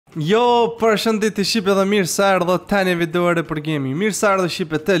Jo, përshëndetje Shqipe dhe mirë se erdhë tani videore për gaming. Mirë se erdhë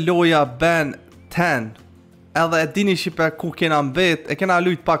Shqipe te loja Ben 10. Edhe e dini Shqipe ku kena mbet, e kena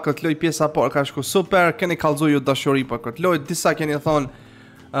lujt pak këtë loj, pjesa por ka shku super, keni kallzu ju dashuri për këtë loj, disa keni thonë,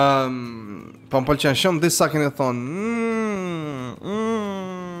 po më pëlqen shumë, disa keni thonë,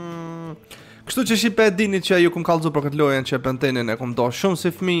 Kështu që Shqipe e dini që ju kum kallzu për këtë lojën që bentenin e kum do shumë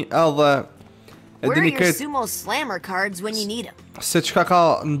si fmi, edhe e dini se çka ka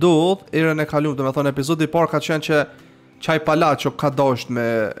ndodh, erën e kaluar, domethënë epizodi i parë ka qenë që Çaj Palacio ka dosht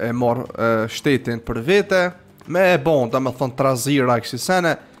me e mor shtetin për vete, me e bon, domethënë trazira kësi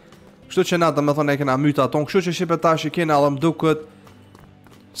sene. Kështu që na domethënë e kena myta ton, kështu që Shqipe tash i kena edhe më duket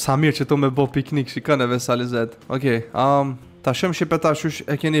sa mirë që tu me bo piknik shikon e vesalizet. Okej, ta shem Shqipe tash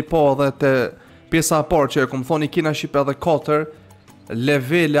e keni po edhe te pjesa e parë që e kum thoni kena Shqipe edhe 4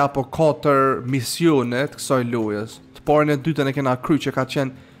 levele apo 4 misione të kësaj lojes. Të parën e dytën e kena kry që ka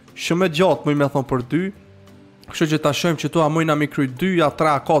qenë shumë e gjatë, më me thon për 2. Kështu që ta shohim që tu a mujna mi kry 2 a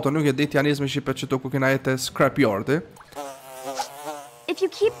 3 a 4, nuk e ditë janë me Shqipe që tu ku kena jetë scrapyardi. If you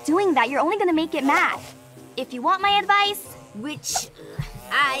keep doing that, you're only gonna make it mad. If you want my advice, which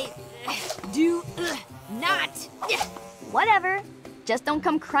I do not. Whatever. Just don't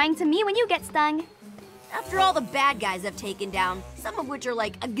come crying to me when you get stung. After all the bad guys I've taken down, some of which are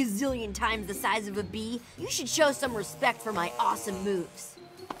like a gazillion times the size of a bee, you should show some respect for my awesome moves.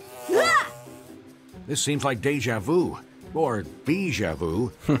 This seems like deja vu, or bija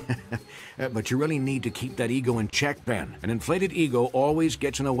vu. But you really need to keep that ego in check, Ben. An inflated ego always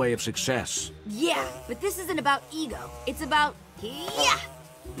gets in the way of success. Yeah, but this isn't about ego. It's about,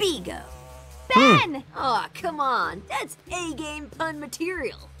 bigo. Ben! Oh, come on. That's A-game pun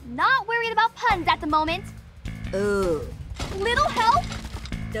material. Not worried about puns at the moment. Ooh. Little help?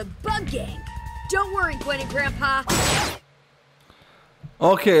 The Bug Gang. Don't worry, Gwen and Grandpa.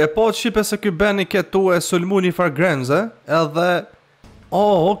 Okej, e po të Shqipe se ky Beni këtu e sulmu një far grenze, edhe...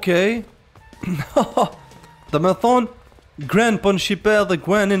 okej. Dhe me thonë, Gren për në Shqipe edhe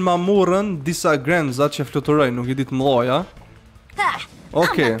Gwenin ma murën disa grenza që fluturojnë, nuk I ditë mloja.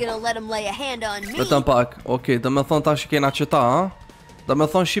 Okej. Vetëm pak, okej, dhe me thonë tash I kena qëta, Dhe me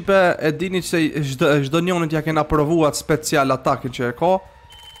thonë Shqipe e dini që çdo njonit ja kena provu atë special atakin që e ka.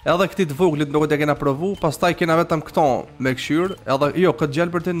 Edhe këti të voglit nuk e kena provu, pastaj kena vetëm këto me këshyr, edhe jo, këtë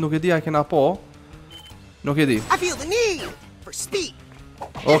gjelbërtin nuk e di a kena po. Nuk e di.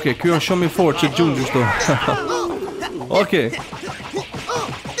 Okej, kjo është shumë I fort që gjunë gjështu. Okej.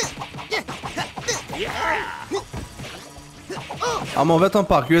 Amo vetëm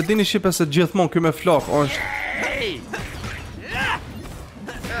pak, ju e dini Shqipe se gjithmonë kjo me flok është...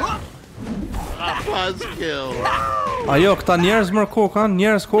 Ajo, këta njerëz mërë kokan,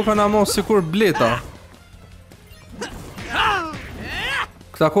 njerëz kokan amo sikur bleta.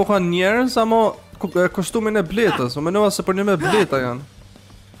 Këta kokan njerëz amo kostumin e bletës, o menova se për një me bleta janë.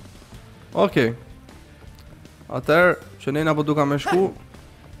 Okej. Atëherë, që nejna po duka me shku.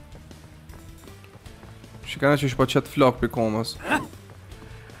 Shikana që shpo qëtë flok për komës.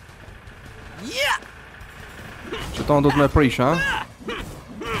 Që tonë du të me prish, ha?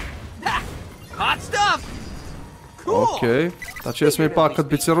 Okej, ta qes me I pak këtë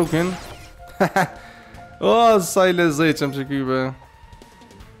bicirukin. Sa I lezeqem që kybe.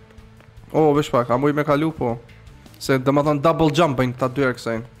 Vesh pak, a muj me kalu po. Se dhe më thonë double jumping këta dyre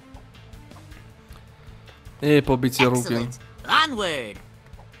kësajnë. Po bicirukin.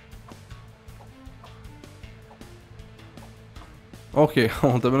 Okej,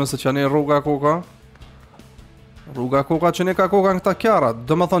 të menu se që një rruga koka. Rruga koka që një ka koka në këta kjara.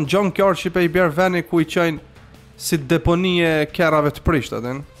 Dhe më thonë John Kjarë që I bjerë veni ku I qajnë si deponie kjarave të prisht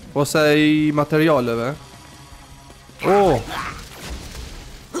atin, ose I materialeve.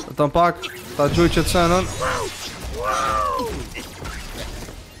 Të pak, ta gjuj që të senën.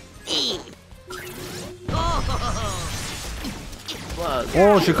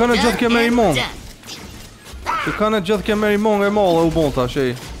 Që kanë e gjithë ke Merimong. Që kanë e gjithë ke Merimong e mollë u bon ta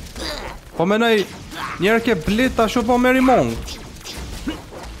shej. Po menej, njerë ke blit ta shu po Merimong.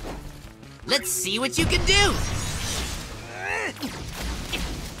 Let's see what you can do.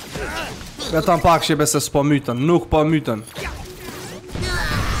 Vetëm pak Shqipe se s'po mytën, nuk po mytën.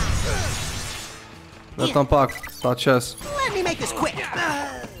 Vetëm pak, ta qes.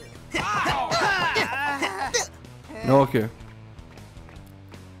 Okej.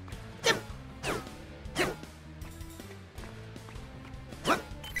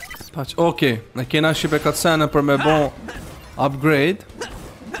 Okej, ne kena Shqipe këtë sene për me bon upgrade.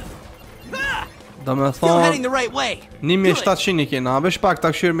 Da me thonë 1700 I kena, vesh pak ta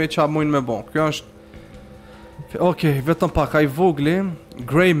këshirë me qa mujnë me bon. Kjo është Okej, vetëm pak, ai vogli.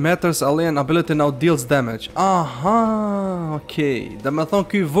 Grey matters alien ability now deals damage. Aha, okej. Dhe me thonë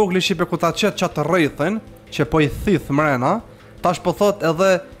ky vogli shipe ku ta qet qatë rrethin, që po I thith mrena, tash po thot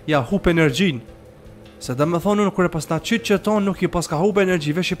edhe ja hup energjin. Se dhe me thonë unë kur e pas na qyt qeton nuk I pas ka hup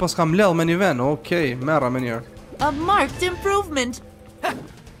energji, vesh I pas ka mledh me një ven. Okej, merra me njerë. A marked improvement.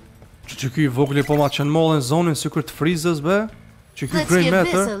 Që ky vogli po ma qenë mollën zonin sikur të frizës be? Që ky Let's grey give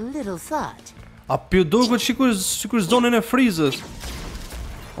this matter. a little thought. A pjo dogot sikur zonën e frizës.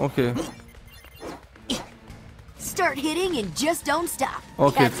 Okej. Start hitting and just don't stop.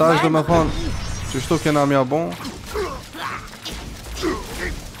 Okej, That's tash do my me thonë që shtu kena mja bon.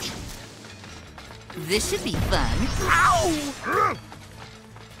 This should be fun.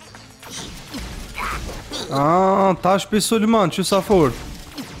 Tash pi Sulman, që sa fort.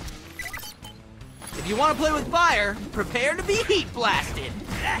 If you want to play with fire, prepare to be heat blasted.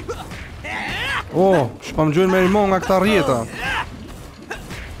 Shpam gjojnë me rimon nga këta rjeta.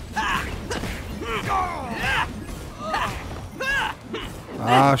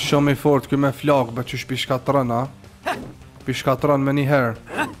 Shumë I fort kjo me flak, be që shpi shkatërën, Pi shkatërën me një herë.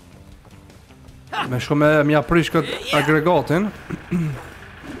 Me shko me mja prish këtë agregatin.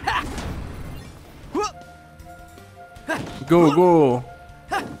 Go, go.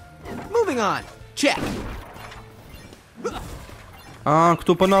 Moving on. Check.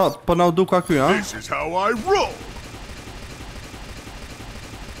 Këtu po na u duka ky, This is how I roll.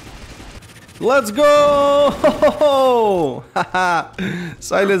 Let's go!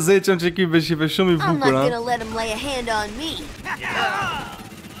 Sa I lezeqëm që ki beshive shumë I I'm not bukur, gonna let him lay a hand on me.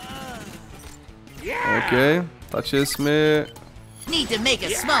 Okej, ta qesme. Need to make a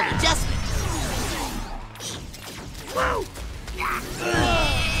small adjustment.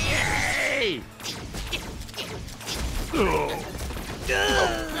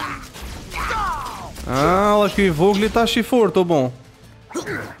 Dhe ky I vogli tash I fort, o bon.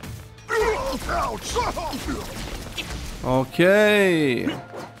 Okej.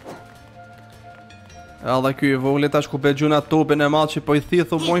 Edhe ky I vogli tash ku be gjuna topin e madh që po I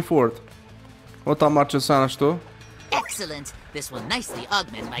thith o bon I fort. O ta marrë që sana ashtu. Excellent. This will nicely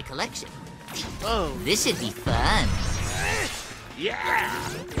augment my collection. Oh, this should be fun.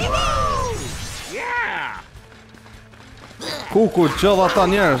 Kuku, gjëdha ta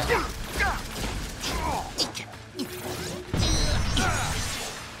njerës.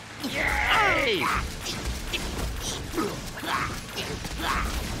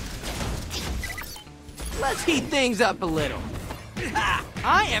 Let's heat things up a little.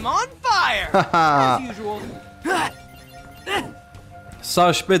 I am on fire. As usual. Sa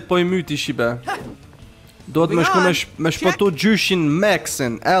shpejt po I myti shibe. Do të me shku me shpëtu gjyshin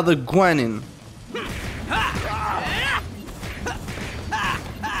Maxin edhe Gwenin.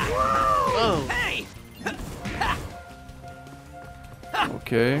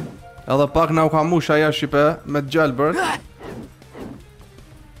 Okej. Edhe pak na u ka mush aja shipe me gjelbër.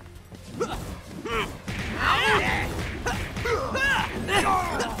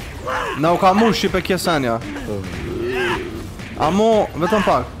 Na u ka mush shipe kjesanja. Amo, vetëm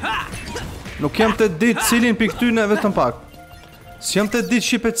pak. Nuk jam të ditë cilin për këtyne, vetëm pak. Si jam të ditë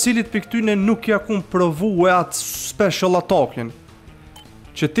shipe cilit për këtyne nuk ja kum provu e atë special attackin.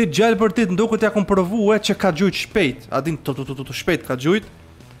 Që ti gjallë për ti të ndukët ja kum provu e që ka gjujt shpejt. A din të shpejt ka gjujt.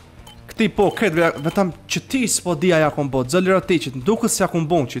 Këti po, kretë, vetëm që ti s'po dia ja kum bot. Zëllira ti që të ndukët s'ja kum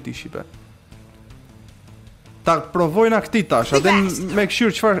bon që ti shipe. Ta provojna këti tash, a din me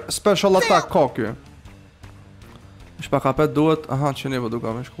këshirë qëfar special attack ka kjo. Shpa ka pet duhet, aha që neve duka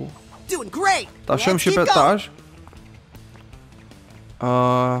me shku. Ta shumë shipe tash.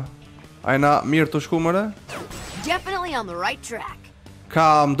 Ajna mirë të shku mëre. Definitely on the right track.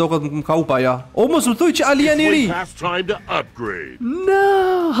 Ka mdokët më ka upa ja. O mos më thuj që alien I ri. Past time to upgrade.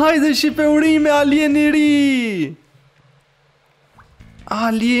 No, hajde shipe urime alien I ri.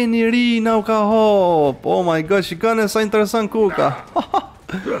 Alien I ri na u ka hop. Oh my god, shikane sa interesant kuka.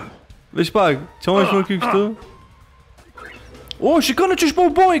 Vesh pak, që më shmër kjo kështu? O, shikane që shpo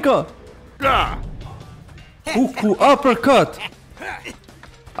boj ka. Kuku, uppercut.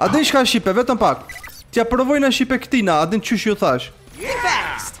 A din shka shipe, vetëm pak. Tja provojna shipe këtina, a din qysh ju thash.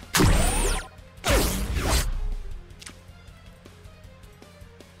 Fast.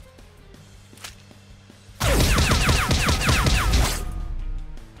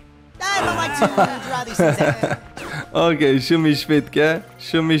 Okej, shumë I shpejt ke.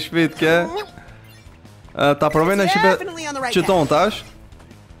 Shumë I shpejt ke. Ta provojna shipe që ton tash.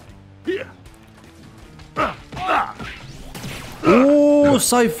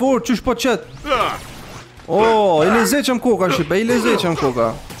 Sa I fort, qysh po qet. I lezeqëm koka shipe, I lezeqëm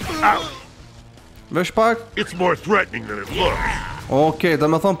koka. Vesh pak. It's more threatening than it looks. Okej, do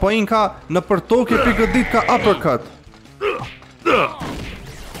me thon po inka në për tokë pi godit ka uppercut.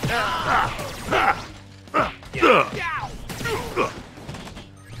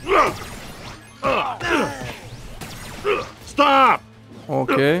 Stop!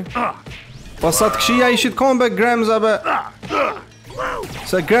 Okej. Pasat këshia ishit comeback Gremza be.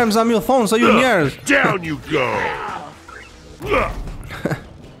 Se Gremza mi u thonë se ju njerëz. Down you go!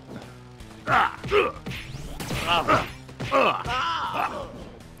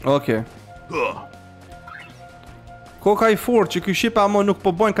 Okej. Koka i fort që ky ship ama nuk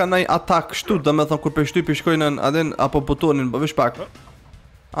po bojnë ka ndaj atak kështu, domethënë kur shtypi shkojnë në adin apo butonin, vesh pak.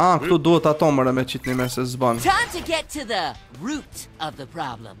 Këtu duhet ato mëre me qitnime se zban. Time to get to the root of the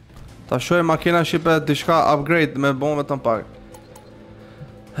problem. Ta shoj makina shipe diçka upgrade me bon vetëm pak.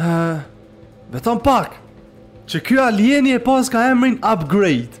 Vetëm pak. Që ky alieni e pas ka emrin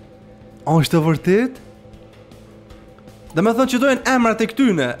upgrade. Është e vërtet? Dhe me thënë që dojnë emrat e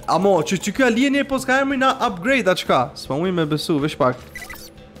këtyne. Amo, që ky alieni e pas ka emrin na upgrade a qka? S'pa mujnë me besu, vesh pak.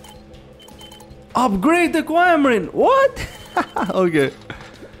 Upgrade e ku emrin? What? Okay.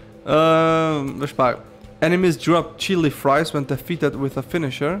 Vesh pak. Enemies drop chili fries when defeated with a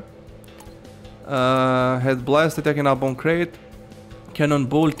finisher. Head blasted, ja kena bon crate. Cannon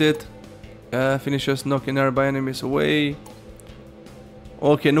bolted. Finishes knocking nearby enemies away.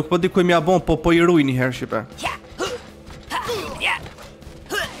 Okej, nuk po di ku mja bon, po i ruj një herë shipe.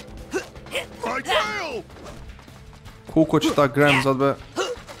 Kuko që ta Gremzat be.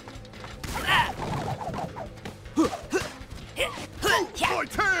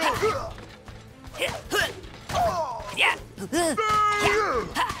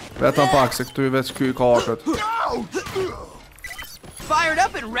 Vetëm pak se këtu i veç ky ka akët. Fired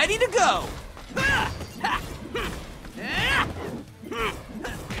up and ready to go.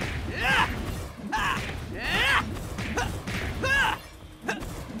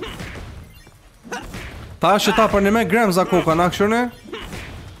 Ta që ta për një me Gremza koka në akshërne.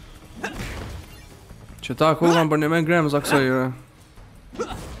 Që ta koka për një me Gremza kësajre.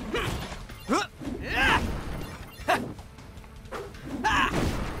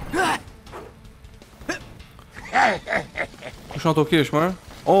 Kush në to kesh, mërë?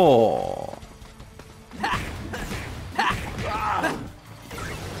 Oh.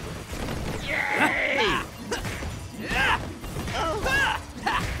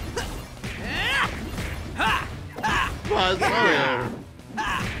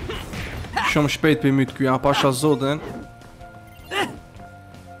 Shumë shpejt për mytë kjo, pasha zoden.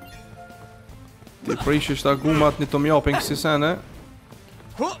 Ti prish është agumat një të mjopin kësi sene.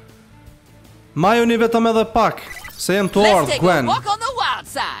 Maju një vetëm edhe pak. Se jem të ardhë, Gwen.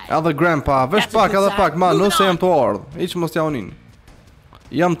 Edhe Grandpa, vesh pak edhe pak, ma, nëse jem të ardhë. Iq mos t'ja unin.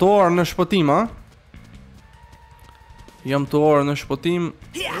 Jam të ardhë në shpëtim, a? Jam të ardhë në shpëtim.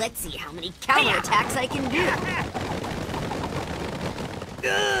 Let's see how many counterattacks I can do.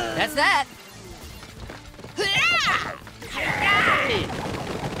 That's that.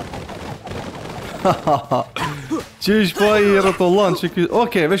 Qish po i rëtollon që ky...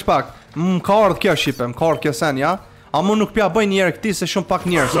 Okej, vesh pak. Ka ardhë kjo shipe, ka ardhë kjo sen, ja? A mu nuk pja bëj njerë këti se shumë pak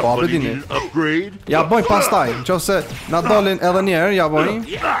njerë s'po, apë dini. Ja bëj pastaj, në qo se na dolin edhe njerë, ja bëj.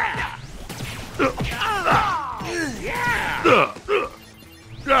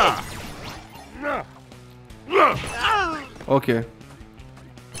 Okej.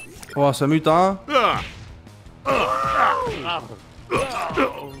 Oa, se myta,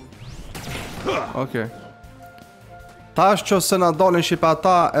 Okej. Tash që se na dolin shipe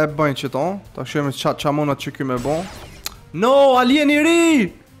ata e bëjnë qëton. Ta shemi qa monat që ky me bon. No, alien I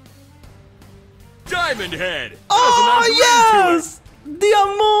ri! Diamond Head! Oh, yes!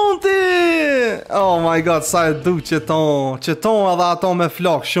 Diamanti! Oh my god, sa e du qëton. Qëton edhe ato me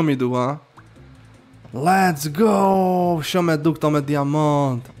flok, shumë I du, ha? Let's go! Shumë e du këto me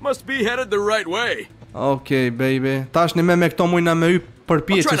diamant. Must be headed the right way. Okay, baby. Tash një me këto mujna me y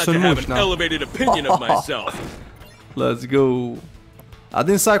përpje që së mushna. Elevated opinion of myself. Let's go. A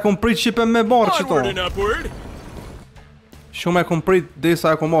din sa e kom prit shipe me marrë qëto. Onward and upward. Shumë e kom prit dhe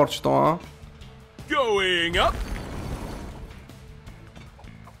sa e kom marrë qëto, ha? Going up.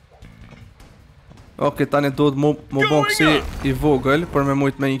 Ok, tani duhet mu bon kësi I vogël për me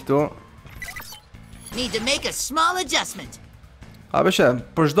mujt me I këto. Need to make a small adjustment. A beshe,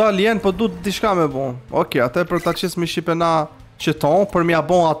 për shdo alien po du të dishka me bon. Ok, atë për ta qis mi shipe na qëton, për mja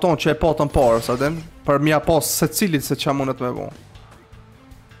bon aton që e potën parë, sa den. Për mja pas se cilit se qa mundet me bon.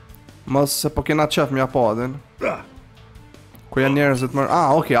 Mos se po kena qef mja po, adin. Ku janë njerëzit mërë.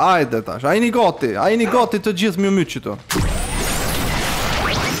 Ok, ajde tash, a I një gati të gjithë mjë mytë qëto.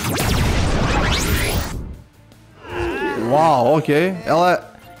 Wow, okej. Edhe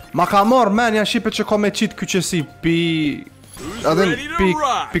ma ka marr menja shipe që ka me qit kyqesi pi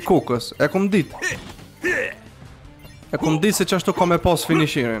pi kokës. E kum dit. E kum dit se qashtu ka me pas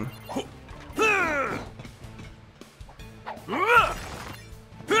finishirin.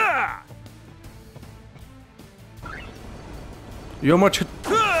 Jo më që...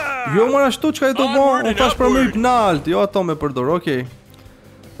 Jo më ashtu që ka i të bo, unë tash për më i pnalt. Jo ato me përdur, okej.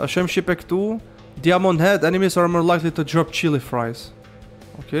 Ta shem shipe këtu. Diamond head, enemies are more likely to drop chili fries.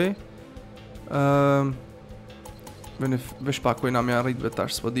 Okej. Veni, vesh pak, kujna me arrit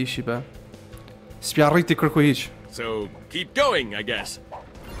tash, s'po di shipe. S'pja arriti kërkuj hiq. So, keep going, I guess.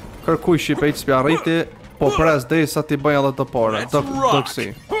 Kërkuj shipe hiq s'pja arriti, po pres dhe sa ti bëj edhe të pare. Let's rock. Dëksi.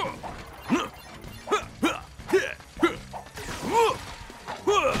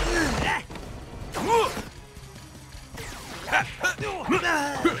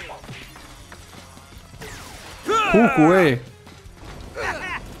 Kuku, ej!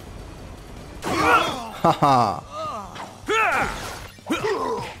 Haha!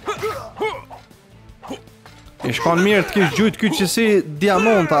 I shkon mirë të kish gjujt kyqësi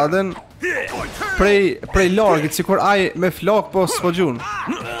diamonta, adhen prej largit, sikur aj me flak, po s'po gjun.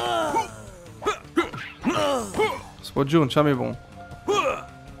 S'po gjun, qa mi bun?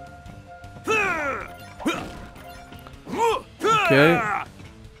 Okej.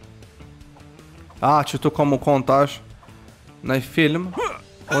 Që tu ka mu kontash në i film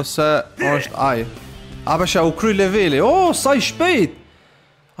ose është aj. Besha u kry leveli. Sa i shpejt.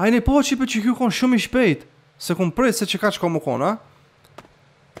 Ajni po që i për që kjo kon shumë i shpejt. Se kun prit se që ka që ka mu kon,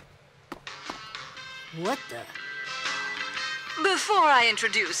 What the? Before I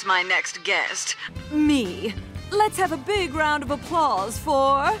introduce my next guest, Me. Let's have a big round of applause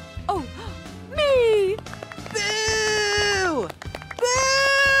for... Oh, me! Boo!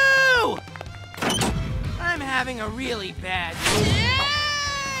 Boo! I'm having a really bad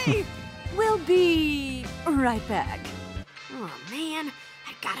day. We'll be right back. Oh man,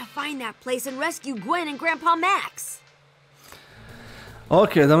 I gotta find that place and rescue Gwen and Grandpa Max.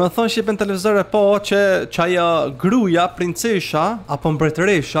 Okej, dhe me thonë që i për televizore po që qaja gruja, princesha, apo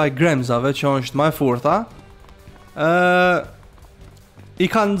mbretëresha i gremzave që është ma e furta, i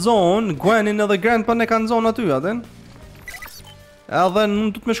kanë zonë, Gwenin edhe Grandpa ne kanë zonë aty, adin. Edhe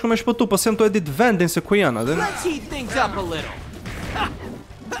nuk du të me shku me shpëtu, po sem të edit vendin se ku janë, adin. Let's heat things up a little.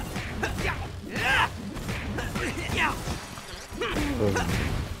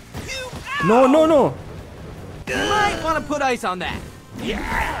 No, no, no! You might want to put ice on that.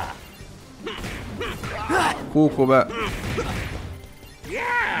 Kuku, be.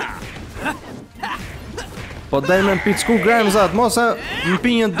 Po dej me m'picku gremzat, mos e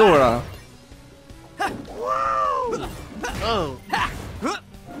m'pinjën dora.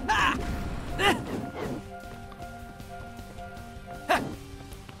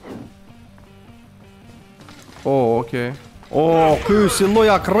 Okej. Ky si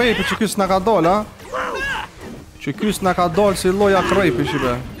loja krepi që ky s'na ka dol, ha? Që ky s'na ka dol si loja krepi,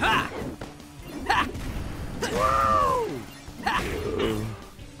 shibe.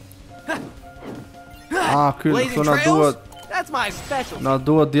 Këtu na duhet... That's my specialty. Na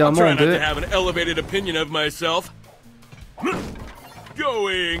duhet I'll try not diamonti. to have an elevated opinion of myself.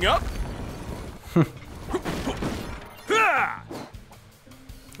 Going up.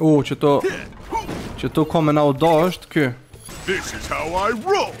 Që tu ka me na u dasht, ky. This is how I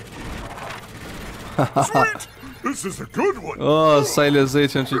roll. Sweet. This is a good one. Sa i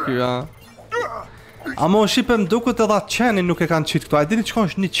lezeqen që ky, ha. Amo shipe m'duket edhe atë qeni nuk e kanë qit këtu. A dini çka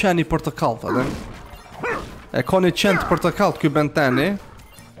është një qeni portokallët, a din? E ka një qen të portokallët ky Benteni.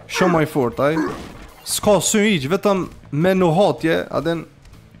 Shumë më i fortë, ai. S'ka sy hiç, vetëm me nuhatje, a din?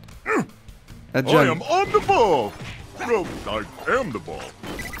 E I gjen. am on the ball. Well, I am the ball.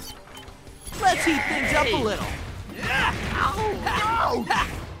 Let's heat things up a little.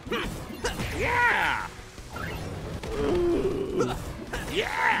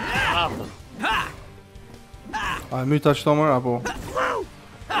 A myta qëto mërë, apo?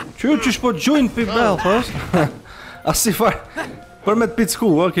 Që shpo gjojnë pi bell, thos? A si far... Për me të picku,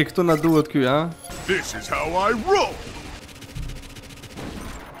 okej, këtu na duhet ky, ha? This is how I roll.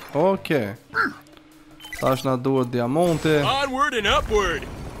 Okej. Tash na duhet diamonti. Onward and upward.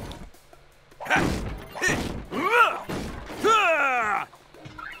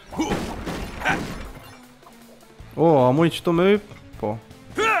 A muj qëto me yp? Po.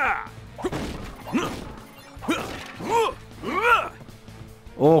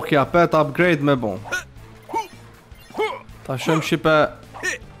 Okej, apet upgrade me bon. Ta shem shipe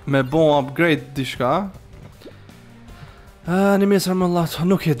me bon upgrade dishka. Animesër më llat,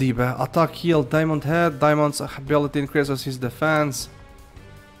 nuk e di be. Attack heal diamond head, diamond's ability increases his defense.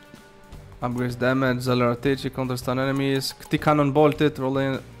 Upgrades damage, zeller attack, counter stun enemies. Këti cannon boltit,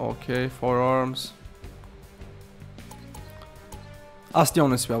 rolling, okay, forearms. As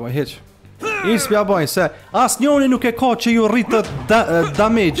njoni s'pja baj, hiq. I s'pja baj, se as njoni nuk e ka që ju rritët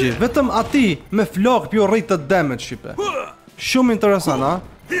damage-i. Vetëm ati me flok pjo rritët damage, shipe. Shumë interesant, ha?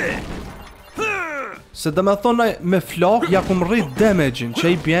 Se dhe me thonë me flok, ja kum rrit damage-in,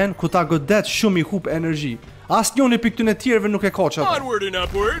 që i bjen, ku ta godet shumë i hup energji. As njoni për këtyn e tjerëve nuk e ka që ato.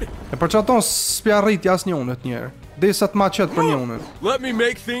 E për që ato s'pja rriti as njonet njerë. Dhe sa t'ma qetë për njonet. Let me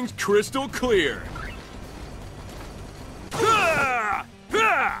make things crystal clear.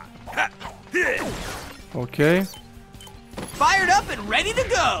 Okay. Fired up and ready to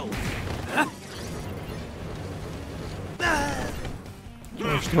go.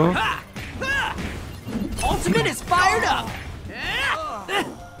 Ashtu. Ultimate is fired up.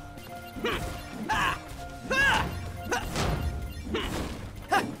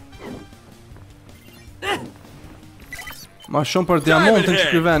 Ma shumë për diamontin që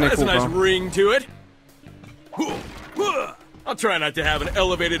ky veni That's a nice kuka. ring to it. I'll try not to have an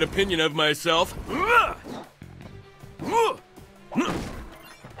elevated opinion of myself.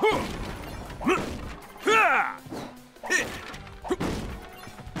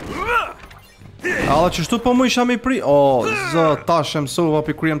 Alla që shtu po mu isha mi pri. O, zë, tash e mësova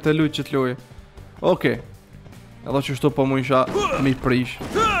pi kryem të lujt që t'luj. Okej. Alla që shtu po mu isha mi prish.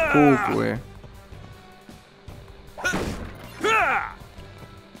 Kuku e.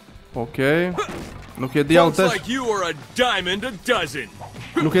 Okej. Nuk e dia u Looks tesh. like you are a diamond a dozen.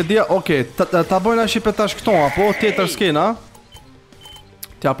 Nuk e dia, okej, ta bojna shipe tash këto, apo tjetër skena.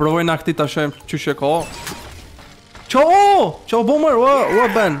 T'ja provojna këti ta shem qyshe ka. Qo bomër, ua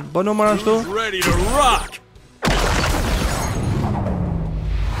ben, bë numër ashtu. Ready to rock.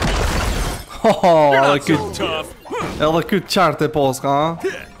 Edhe ky qartë e poska, ha?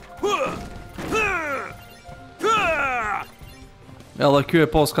 Edhe ky e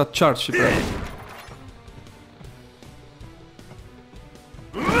poska të qartë, shipe.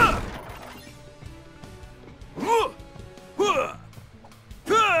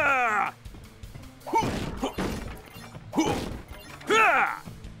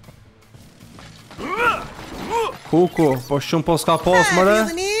 Kuku, po shumë po s'ka pos, mëre?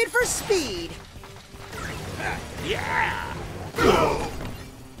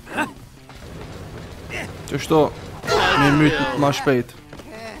 Qështu, mi mytë ma shpejt.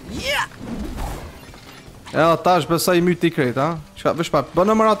 Tash besa i mytë i krejt, ha? Qka, vish pak, bë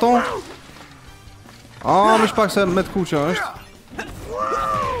nëmër ato? Vish pak se me t'kuqe është.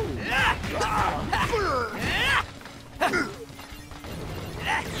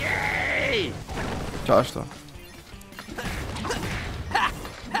 Qa është?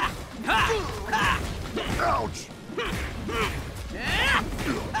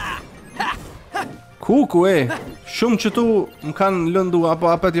 Kuku e, shumë që tu më kanë lëndu apo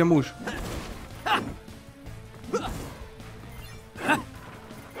apet je mush.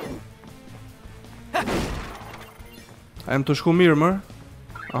 A jem të shku mirë mërë?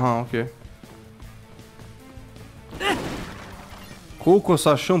 Aha, okej. Kuku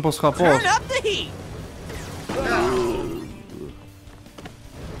sa shumë po s'ka pos.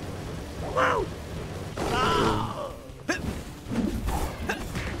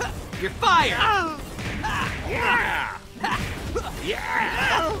 You're fired!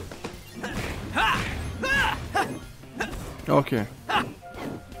 Okay.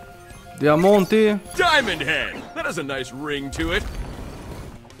 Diamonti. Diamond head. That has a nice ring to it.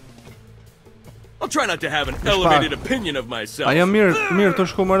 I'll try not to have an elevated opinion of myself. A jam mirë të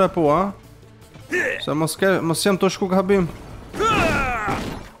shku mëre po, ha? Se mos jem të shku gabim.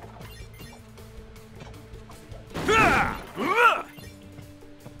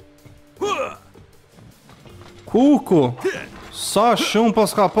 Kuku. Sa shumë po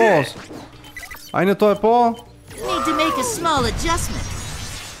s'ka pos. Ajnë to e po? Need to make a small adjustment.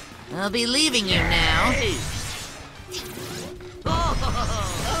 I'll be leaving you now.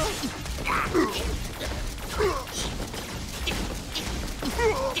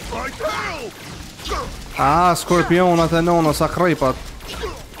 Skorpionat e nono sa krejpat.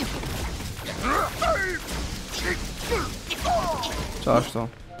 Qa ashtu?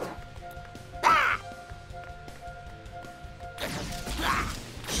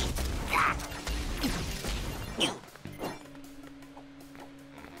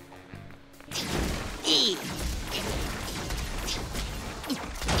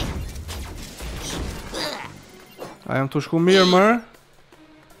 A jam të shku mirë mërë?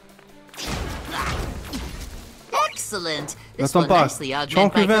 Excellent. Me This thon will pak, nicely çon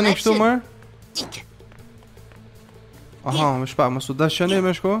augment ky my veni kështu collection. mër? Aha, më shpak, më su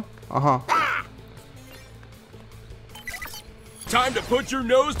dashuri shko? Aha. Time to put your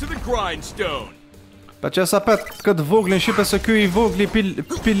nose to the grindstone. Pa që sa pet këtë voglin shipe se ky I vogli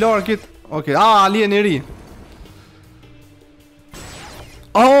pilarkit. Okej, alien I ri.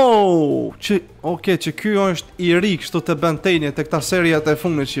 Oh, që ky është I ri kështu të Benteni te këta seria të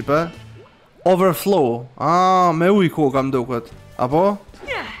fundit shipe. Overflow. Me ujë koka më duket. Apo?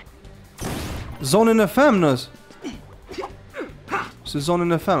 Zonën e femnës. Si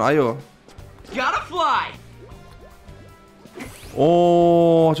zonën e femnës, ajo. Gotta fly.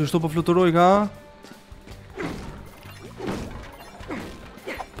 Që shtu po fluturoj ka?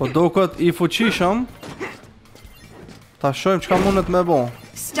 Po duket I fuqishëm. Ta shojmë çka mundet me bo.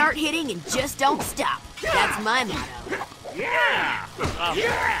 Start hitting and just don't stop. That's my motto.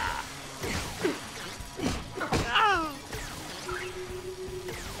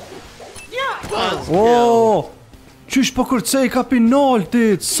 Qysh po kërcej ka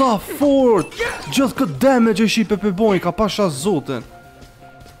penaltit, sa fort. Gjithë këtë damage e shipe pe bojnë, ka pasha zotin.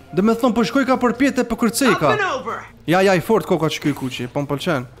 Dhe me thonë, po shkoj ka për pjetë e po kërcej ka. Ja, I fort koka që kuj kuqi, po më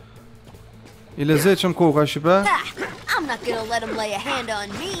pëlqen. I lezeqëm koka shipe. I'm not gonna let him lay a hand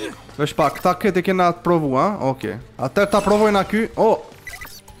on me. Vesh pa, këta këtë kena të provu, ha? Okej. Atër ta provojnë a ky.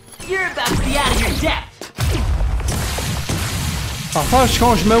 You're about to be out of your depth. A thash që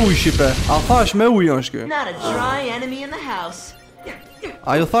është me uj shipe. A thash me uj është ky. Not a dry enemy in the house.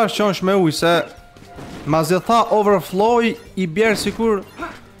 Ajo thash që është me uj se mas e tha overflow I bjerë sikur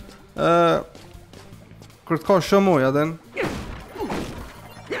kërë të ka shumë uj aden.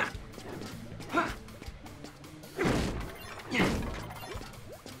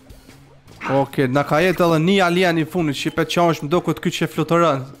 Okej, na ka jetë edhe një alien I fundit shipe që është më do këtë këtë që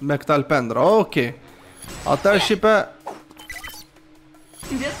flutërën me këta alpendra. Okej. Atër shipe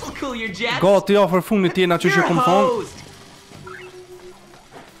This'll cool your jets. gati ofër fundit tjena që që këmë thonë.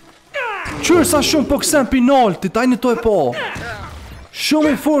 Qërë sa shumë po kësen penaltit, ajni to e po.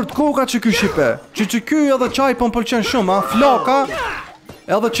 Shumë I fort koka që ky shipe. Që ky edhe qaj po më pëlqen shumë, flaka.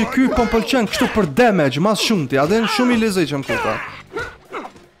 Edhe që ky po më pëlqen kështu për damage, mas shumë ti, adhen shumë I lezeqëm koka.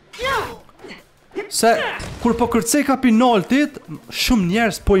 Se, kur po kërcej ka penaltit, shumë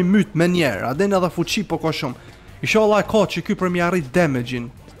njerës po I myt me njerë, adhen edhe fuqi po ka shumë. Inshallah e ka që ky për mi arrit damage-in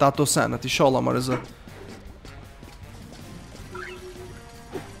të ato senet, inshallah më rëzë.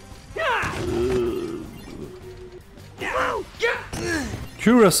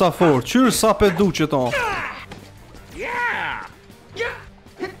 Qyre sa fort, qyre sa pedu që ta.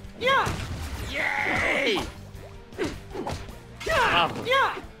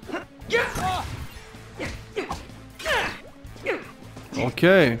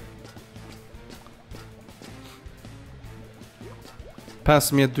 Okej.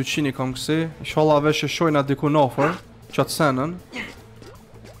 5200 I kam kësi. Inshallah vesh e shojna diku nafër qatë senën.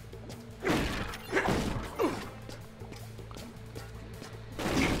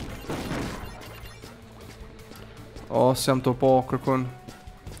 Se jam të po kërkun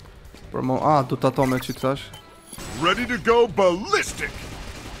për mo... du të ato me që të tash. Ready to go ballistic!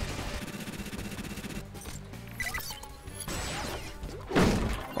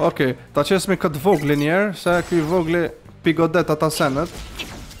 Okej, ta qesmi këtë vogli njerë, se këj vogli pigodet ata senet.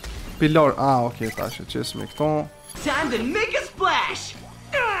 Pilar... okej, tash e qesmi këto. Time to make a splash.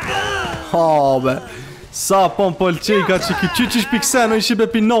 Be, sa po më pëlqej ka që ki qyqish pikseno I shibe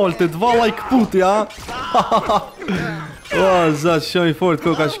penaltit, vala I këputi, zat, shumë I fort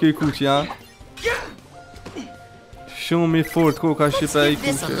koka që ki kuqi, Shumë I fort koka shibe I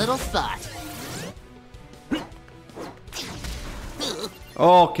kuqi.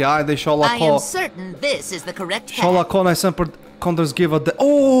 Okej, ajde inshallah ko. Inshallah ko na sen për counters give a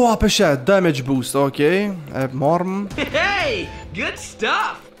apeshe, damage boost, okej. E marrëm. Hey, good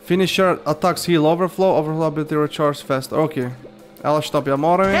stuff. Finisher attacks heal overflow ability recharge fast. Okej. Ella shtap ja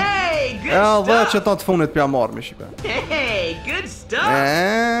marrëm. Hey, good stuff. Edhe që ta të funit pja marrëm I shipe. Hey, good stuff.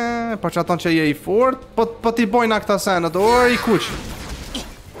 Pa që aton që je I fort, po ti bojna këta senet, I kuq.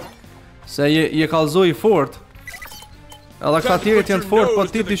 Se je kalzo I fort. Edhe këta tjerit jenë të fort, po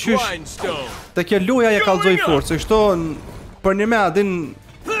ti dishysh te kje loja je kalzo I fort, se kështu për një me adin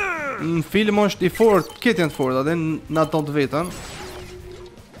në film është I fort, këtë jenë të fort, adin në ato të vetën.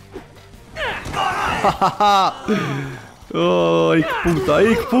 I këputa,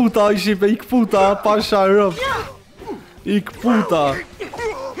 I shipe, I këputa, pasha rëp. I këputa.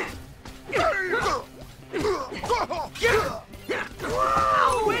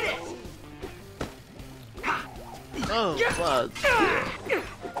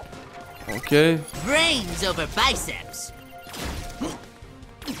 Okay. Brains over biceps.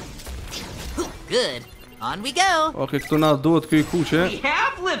 good. On we go. Okej, këtu na duhet ky kuqe. We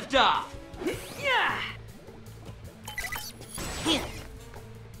have liftoff.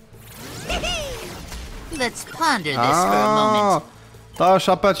 Let's ponder this for a moment. Ta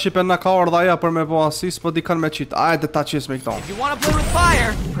shapet shipen na ka ardha ja për me po asis, po di kanë me qit. Ajde ta qis me këto. If you want to play with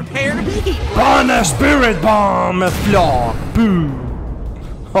fire, prepare to be heat. Bane spirit bomb me flak. Boom.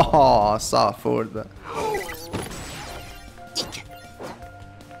 Haha, sa fort be.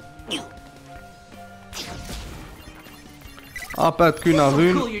 Apet ky na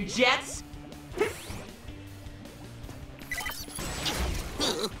vyn. Cool your jets.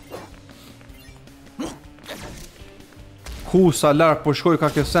 Ku sa larg po shkoj ka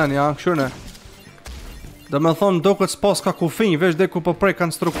kesen, ja, këshirne. Dhe me thonë do këtë s'pas ka kufin, veç dhe ku po prej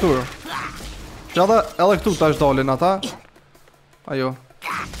kanë strukturë. Që edhe këtu tash dalin ata. Ajo.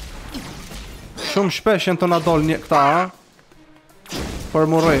 Shumë shpesh jenë të na dal një këta, ha? Për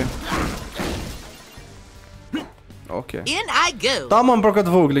murrej. Okej. In I go. Tamam për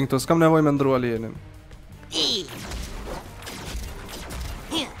këtë voglin këtu, s'kam nevoj me ndru alienin.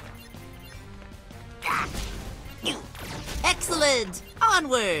 Excellent!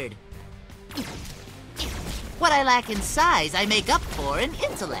 Onward! What I lack in size, I make up for in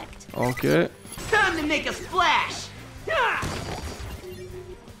intellect. Okej. Time to make a splash.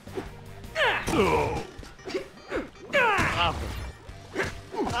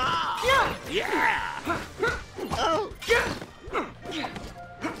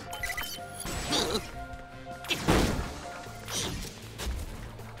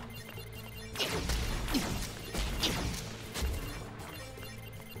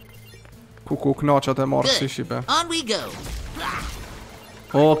 Ku knaqat e marrë si shipe. On we go.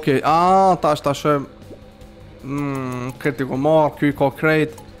 Okej, tash këti ku marrë, kuj ka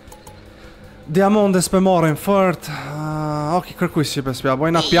krejt. Diamonde s'pe marrin fort. Okej, kërkuj shipe s'pja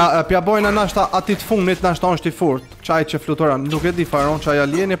bojna. Pja bojna nashta ati të funit nashta është i fort. Qaj që fluturan, nuk e di faron qaj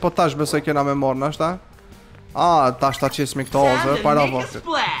alieni, po tash besoj kena me marrë nashta. Tash ta qismi këto ozë, para vaktit.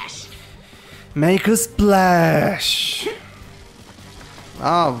 Make a splash!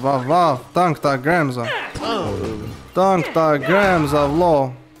 Va, tank ta gremza. Tank ta gremza,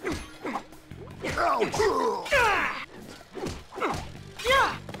 vlo.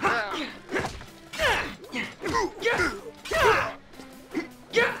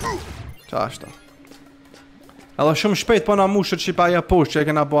 Qashta. Edhe shumë shpejt po na mushët shipaja poshtë që e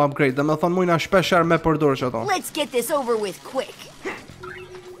kena bo upgrade. Dhe me thonë mujna shpesher me përdur që ato. Let's get this over with quick.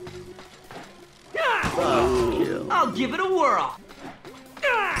 I'll give it a whirl.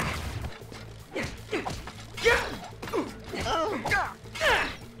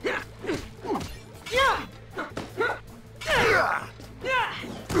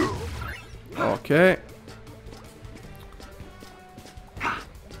 Okej.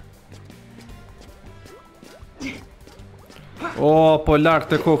 Po larg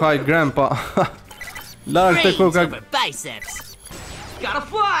te koka i grandpa. Larg te koka. Biceps. Gotta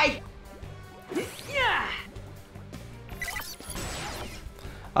fly.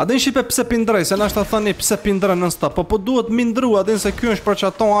 A din shipe pse pindrej, se nashta thoni pse pindrej non-stop, po duhet mindru, a din se ky është për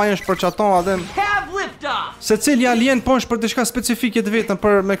qaton, ajo është për qaton, a din... Se cili alien po është për diçka specifike të vetëm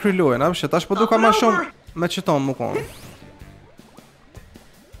për me kry lojën, a pëshet, tash po duka ma shumë me qëton mu konë.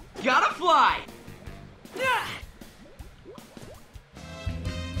 Gotta fly!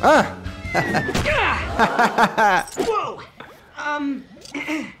 Whoa!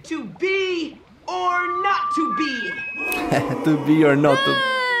 To be or not to be? To be or not to be.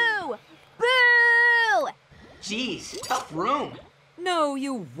 Boo! Jeez, tough room. No,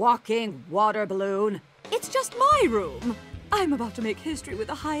 you walking water balloon. It's just my room. I'm about to make history with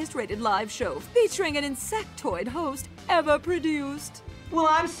the highest rated live show featuring an insectoid host ever produced. Well,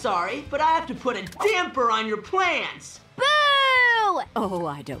 I'm sorry, but I have to put a damper on your plans. Boo! Oh,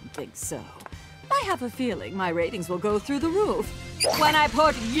 I don't think so. I have a feeling my ratings will go through the roof when I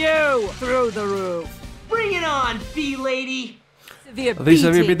put you through the roof. Bring it on, fee lady. This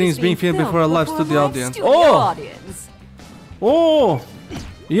severe beating is being filmed before a live studio audience.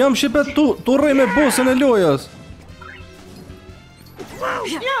 Jam shipet tu rrej me bossën e lojës.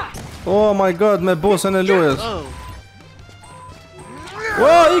 Oh my god, me bossën e lojës.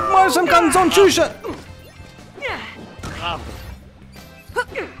 Ik marrë se më kanë zonë qyshe.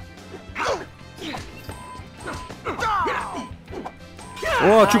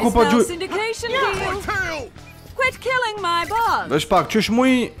 Që ku pa gjuj. Quit killing my bugs. Vesh pak, qysh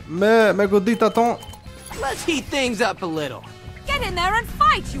muj me godit ato. Let's heat things up a little. Get in there and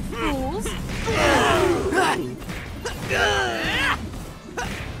fight, you fools.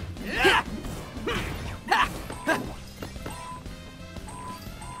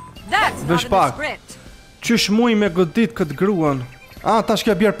 Vesh pak. Qysh muj me godit këtë gruan? Ta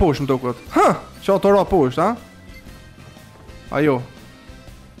shkja bjerë poshtë më duket. Që autora poshtë, Ajo.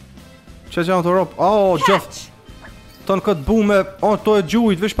 Që autora... gjoft. Ton këtë bume... to e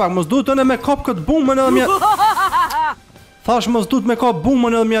gjujt, vesh pak. Mos duhet tëne me kap këtë bumën edhe mja... Thash mos duhet me kap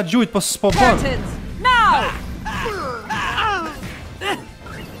bumën edhe mja gjujt, po s'po bën.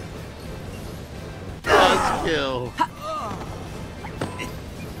 Kill.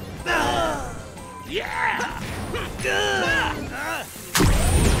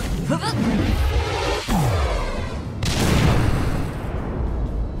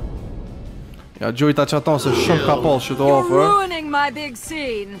 Ja gjujta që ato se shumë ka poll që të ofër.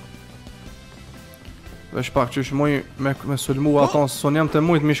 Vesh pak që muj me sulmu ato se son jam të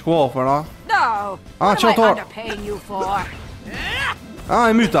mujt mi shku ofër, që ato...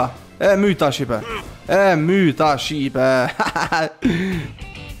 e myta. E myta shipe.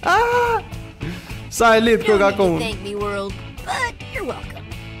 Sa e lit kë ka kun.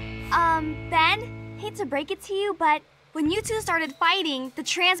 Ben, hate to break it to you, but when you two started fighting, the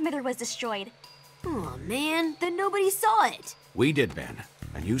transmitter was destroyed. Oh man, then nobody saw it. We did, Ben,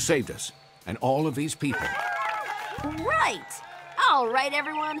 and you saved us, and all of these people. Right. All right,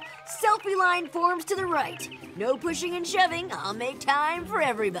 everyone. Selfie line forms to the right. No pushing and shoving. I'll make time for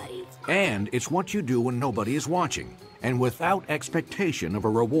everybody. And it's what you do when nobody is watching, and without expectation of a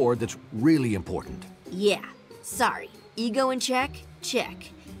reward that's really important. Yeah. Sorry. Ego in check?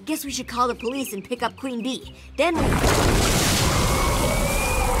 Check. Guess we should call the police and pick up Queen Bee. Then we...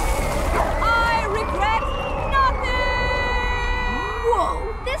 I regret nothing! Whoa!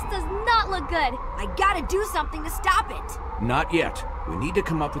 This does not look good. I gotta do something to stop it. Not yet. We need to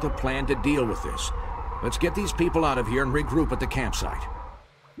come up with a plan to deal with this. Let's get these people out of here and regroup at the campsite.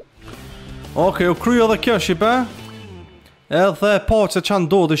 Okay, u kryo edhe kjo shipe. Edhe po që që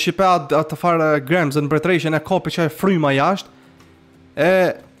ndodhi shipe atë farë Gramsën mbretëreshën e kapi që e fryma jashtë.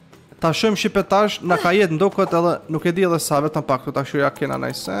 Ta shumë shipe tash na ka jetë ndokët edhe nuk e di edhe sa vetëm pak këtu ta shurja kena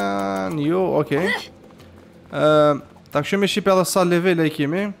najsen. Jo, okay. Ta shumë shipe edhe sa levele I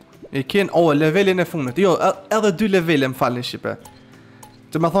kemi. I ken levelin e fundit. Jo, edhe 2 levele më falni shipe.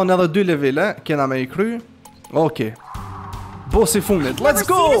 Të më thonë edhe 2 levele kena me I kry. Okay. Boss I fundit. Let's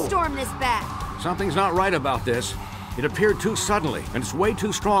go. Something's not right about this. It appeared too suddenly, and it's way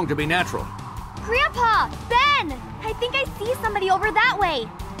too strong to be natural. Grandpa! Ben! I think I see somebody over that way.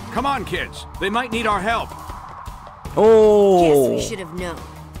 Come on, kids. They might need our help. Guess we should have known.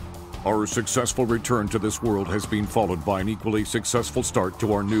 Our successful return to this world has been followed by an equally successful start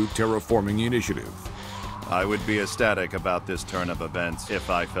to our new terraforming initiative. I would be ecstatic about this turn of events if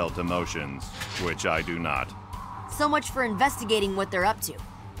I felt emotions, which I do not. So much for investigating what they're up to.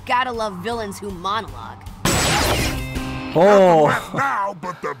 Gotta love villains who monologue. Now,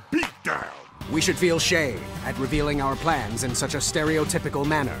 but the beatdown. We should feel shame at revealing our plans in such a stereotypical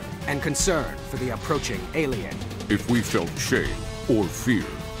manner, and concern for the approaching alien. If we felt shame or fear,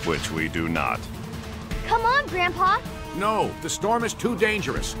 which we do not. Come on, Grandpa. No, the storm is too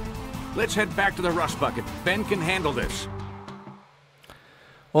dangerous. Let's head back to the rust bucket. Ben can handle this.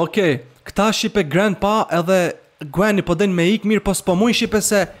 Okay, këta shipe Grandpa edhe Gwenny po den me ik mirë, po s'po muj shipe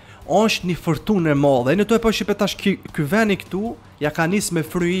se është një fortunë e madhe. Në to e po shipe tash ky veni këtu ja ka nis me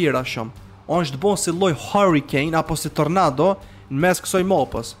fryera shumë. Është bon si lloj hurricane apo si tornado në mes kësaj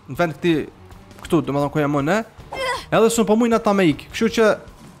mapës. Në vend këtu, domethënë ku jam unë, edhe s'u po muj ata me ik. Kështu që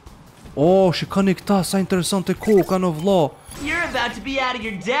shikoni këta sa interesante koka në vëlla. You're about to be out of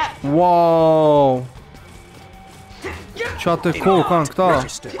your depth. Wow. Çate koka këta.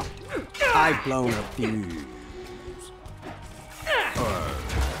 I've blown a fuse.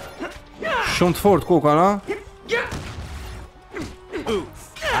 Shumë të fort koka, na?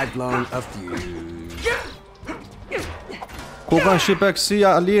 I've blown a fuse. Koka shipe kësi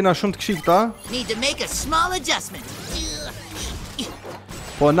aliena shumë të këshikta. Need to make a small adjustment.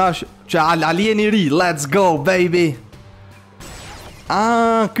 Po nash që alieni ri, let's go baby.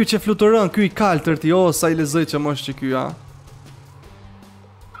 Ky që fluturon, ky I kaltërt, sa I lezoj që më është që ky,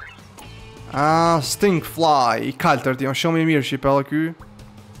 Stink fly, I kaltërt, shumë I mirë shipe edhe ky.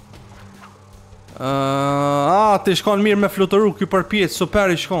 Ti shkon mirë me fluturu, ky përpjet super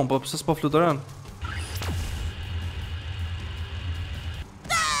I shkon, po pse s'po fluturon?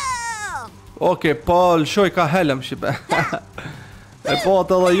 Okej, po lëshoj ka helm shipe. E po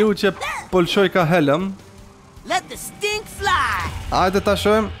të dhe ju që po lëshoj ka helm. Let the stink fly. Hajde ta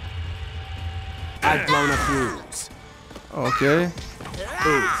shohim. I've blown a fuse. Okej.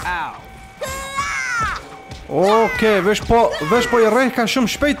 Okej, vesh po I rrehka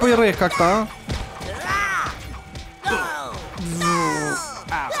shumë shpejt po I rrehka këta.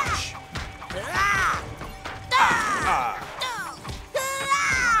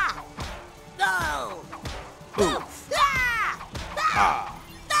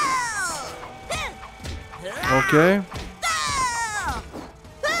 Okej.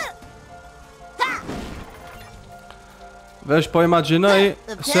 Vesh po imagjinoj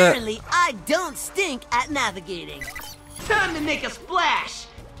se Apparently, I don't stink at navigating. Time to make a splash.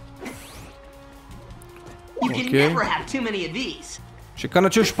 You can Okay. never have too many of these. që kanë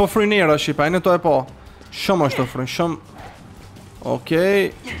qesh po frinera shqipa, e to e po. Shumë është ofrin, shumë.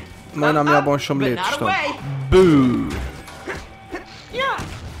 Okej. Mëna më ja bën shumë lehtë kështu. Bu.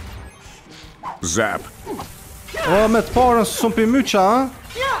 Zap. O, me të parën sumpi myqa, ha?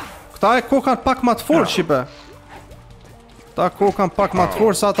 Këta e kokan pak ma të fort, shqipe. Këta kokan pak ma të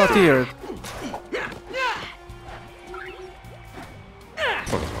fort sa ata tjerit.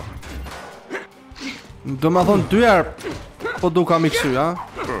 Do me thonë 2 herë, po duka miksy, ha?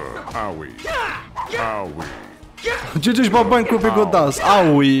 Aui. Aui. Që po bëjnë kupi godas,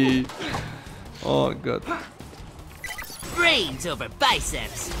 aui. Oh, god. Brains over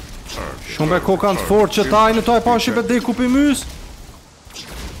biceps. Shumë e kokan të fort që ta në to e pa shqipe dhe kupi mys.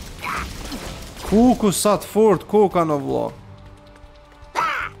 Kuku sa të fort kokan o vlo.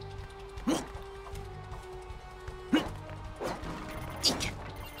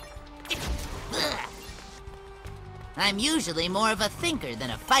 I'm usually more of a thinker than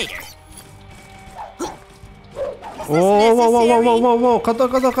a fighter. Oh,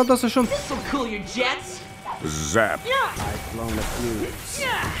 kada se shumë. This'll cool your jets. Zap. I've blown a fuse.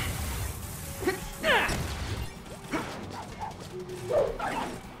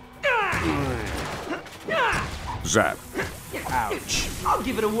 Zap. Ouch. I'll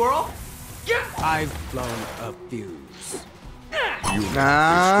give it a whirl. I've blown a fuse.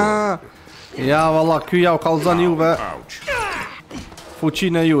 Ja, valla, ky ja u kallzon juve.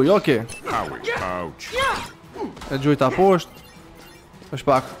 Fuqinë e juj, okej. Ouch. E gjujta poshtë. Është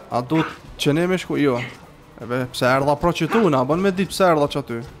pak, a duhet që ne me shku? Jo. Ebe, pse erdha pro që tu, na bën me ditë pse erdha që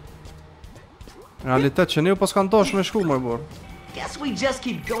aty. Realitet që ne u pas kanë dosh me shku, moj bor. Guess we just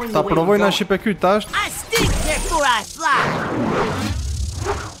keep going Ta the way provoj we're na going. shipe ky tash. I stink, therefore I fly.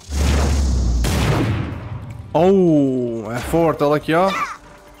 Oh, e fort edhe kjo.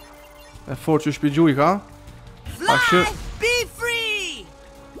 E fort që shpigjuj ka. Fly, be free.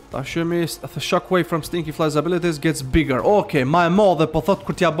 Ta shemi, the shockwave from Stinky Fly's abilities gets bigger. Okej, ma e madhe po thot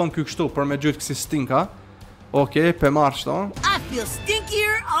kur t'ja bën ky kështu për me gjujt kësi stinka. Okej, pe marrë shto. I feel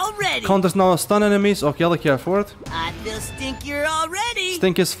stinkier already. Counters now stun enemies. Okej, edhe kjo e fort. I feel stinkier already.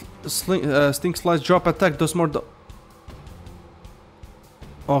 Stink Fly's drop attack does more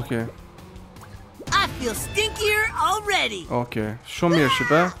Okej, I feel stinkier already. okej. Shumë mirë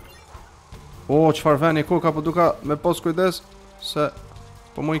shipe. O, çfarë veni koka po duka me pos kujdes se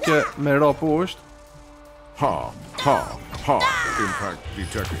po mu i ke me ra poshtë. Ha. Impact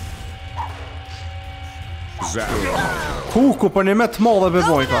detected. Zap. Kuku për një me të madhe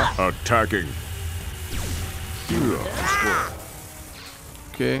bevoj ka. Attacking.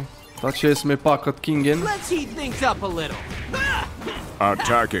 Okej, ta qes me pak këtë kingin. Let's heat things up a little.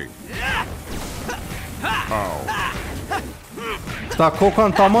 Attacking. Ta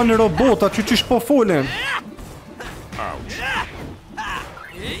kokan ta ma një robota që qish po folin.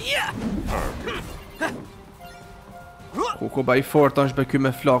 Kuku ba i fort është be ky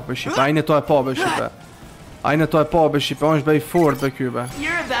me flak be shipe. Ajne to e pa be shipe. Ajne to e pa be shipe, është be i fort be ky be.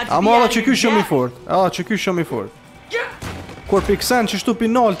 You're about to A be ma out edhe of që your ky shumë i depth. fort. Që ky shumë i fort. Kur piksen që shtu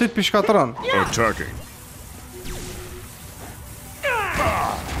pinaltit pi shkatran. Attacking.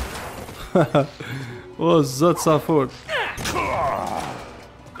 O, zët sa fort.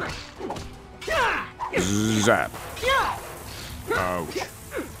 Zap. Ouch.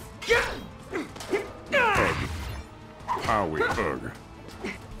 Owie, ugh.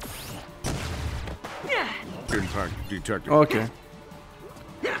 Impact detected. Okej.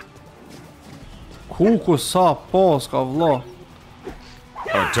 Kuku sa pos ka vlla.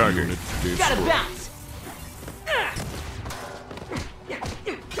 Attacking. Gotta bounce.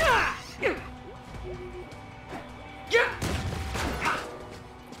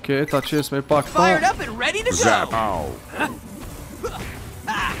 Okej, ta qes me pak Fired ta. up and ready to Zap. go. Ow.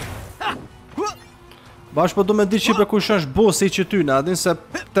 Bash po du me di qipe kush është bossi që ty në adin se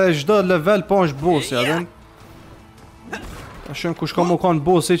te çdo level po është bossi adin. Ta shën kush ka mu kanë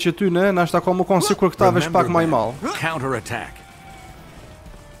bossi që ty në, nashta ka mu kanë sikur këta vesh pak ma i mall. Counter attack.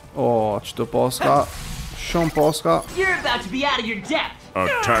 O, çto poska. Shumë poska. You're about to be out of your depth.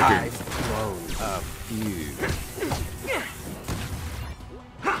 Attacking. Blown a fuse.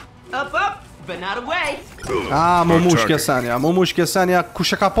 Up, but not away. Ah, mu mush kesenja, mu mush kesenja.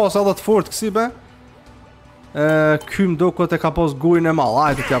 Kush e ka pas edhe të fort kësi be? Ky mdo këtë e ka pas gurin e mall.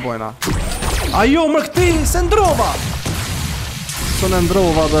 Hajde t'ja bojna. Ajo më këti, se ndrova! Se në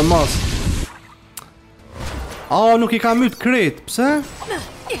ndrova dhe mas. Nuk I ka myt kret, pse?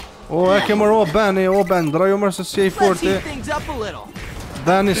 O, e ke mërë, o, Beni, drajo mërë se si e I forti.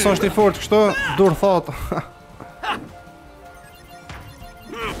 Beni, sa është I fort kështu, dur thot.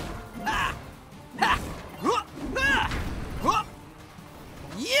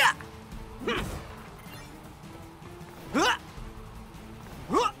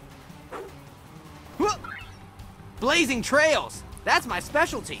 Blazing trails. That's my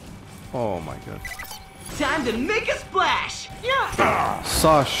specialty. Oh my god. Time to make a splash.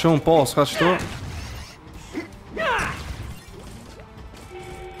 Sa shumë pas ka shtu.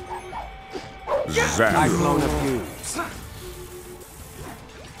 I've blown a fuse.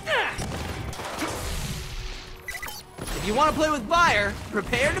 If you want to play with fire,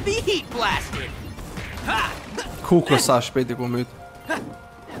 prepare to be heat blasted. Kuko sa shpejt I ku myt.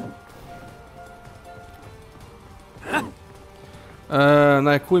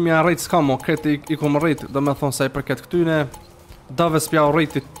 Na e kuj mi arrit s'kam, o kreti I ku më rrit, do me thonë sa I përket këtyne, dave s'pja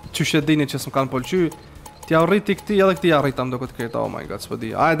rriti qyshe dini që s'm kanë polqy, t'ja rriti këti edhe këti arritam do këtë kreta, oh my god, s'po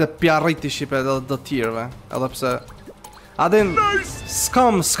di. Ajde pja rriti shipe edhe dhe tjerve, edhe pse... Adin,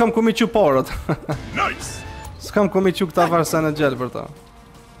 s'kam ku mi që parët. S'kam ku mi që këta varse në gjellë për ta.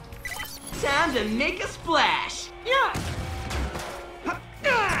 Time to make a splash.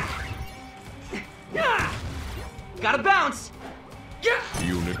 Gotta bounce.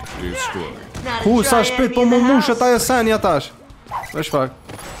 Unit destroyed. Ku sa shpejt po më mushet aje senja tash. Vesh pak.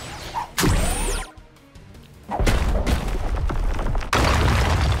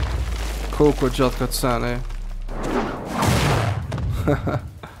 Ku gjatë këtë sen,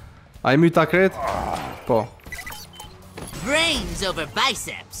 A I myta kret? Po. Brains over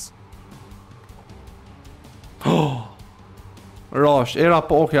biceps. Rash, era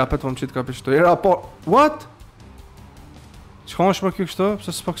po, okej, apet më qitë ka pishtu. Era po, what? Qka është më kjo kështu?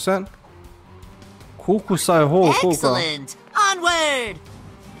 Pse s'po kësen? Ku sa e ho, ku ka? Excellent! Onward!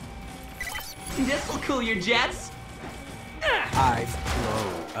 This'll cool your jets. I've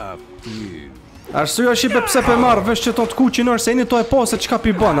blown a fuse. Arsyeja shipe pse pe marr vesh që ton t'kuqin orë se jeni to e po se çka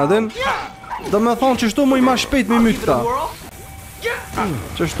pi bën, a din? Do me thonë që shtu mu I ma shpejt mi myt këta.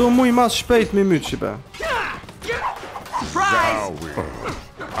 Që shtu mu I ma shpejt mi myt shipe.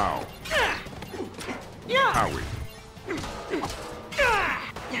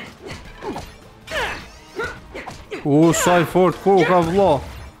 Sa I fort, ku ka vlla.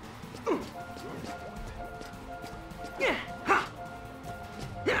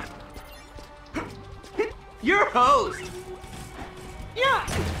 You're hosed.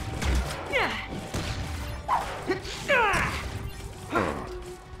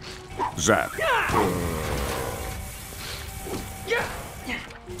 Zap.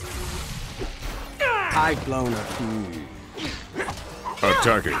 I've blown a fuse.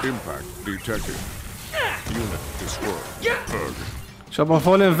 Attacking. Impact detected. Unit destroyed. Qa po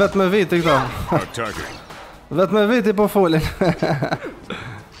folin vet me veti këta. Attacking. Vet me veti po folin.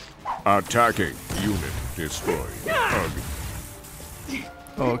 Attacking. Unit destroyed.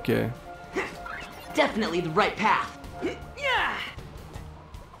 Okay. Definitely the right path.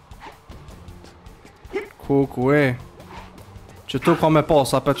 Ku e. Që tu ka me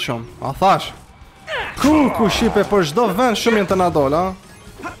pas apet shumë. A thash? Ku shipe për çdo vend shumë jenë të na dol, a?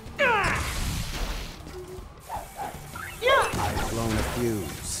 I've blown a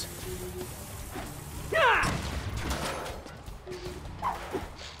fuse.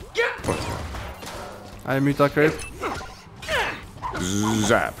 A e myta kret?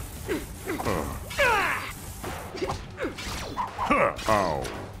 Zap. Ow.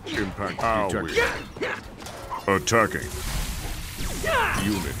 Impact detected. Attacking.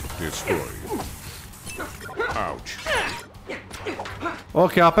 Unit destroyed. Ouch.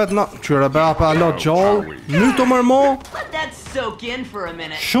 Okej, apet na... Qyre be apet alo gjall. Myto mërmo. Let that soak in for a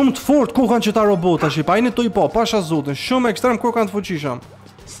minute. Shumë të fort ku kanë qita robota shi. Pa jeni tu I po, pasha zotin. Shumë ekstrem ku kanë të fuqishëm.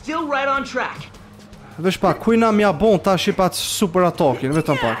 Still right on track. Vesh pak, kujna mja bon ta shi pat super atakin,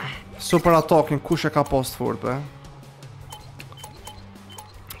 vetëm pak. Super atakin, kush e ka pas të fort, be?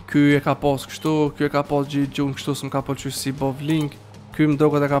 Ky e ka pas kështu, ky e ka pas gjun kështu, s'm ka pëlqyer si bowling. Ky më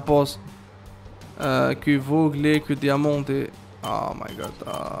doket e ka pas ky vogli, ky diamanti. Oh my god.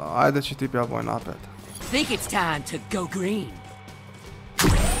 Hajde që ti pja bojnë apet. Think it's time to go green.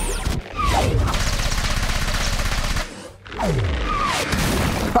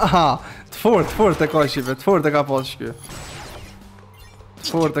 Haha, të fort e ka shive, të fort e ka pas shky. Të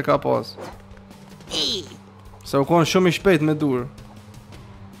fort e ka pas. Se u konë shumë I shpejt me dur.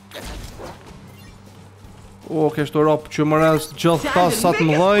 O, keshtu rap që më rrës gjithë ta sa të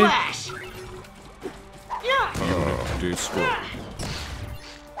më dhaj. Destroyed.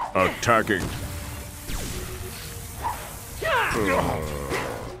 Attacking.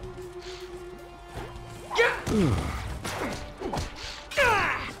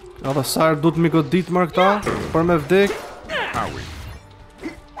 Edhe sa herë duhet mi godit më këta për me vdek. Owie.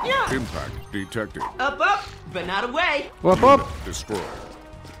 Impact detected. Up, but not away. Up. Destroyed.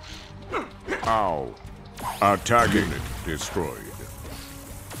 Ow. Attacking it destroyed.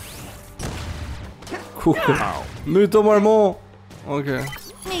 Kuku. Myto marmo. Okay.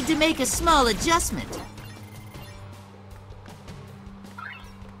 Need to make a small adjustment.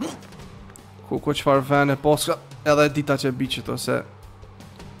 Kuku çfarë vene poska edhe dita që biçet ose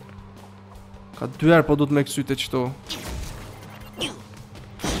ka dy herë po duhet me ksyte çto.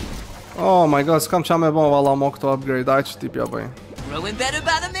 Oh my god, s'kam qa me bon valla mo këto upgrade, aj që tip ja bëj. Growing better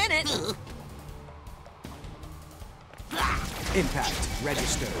by the minute. Impact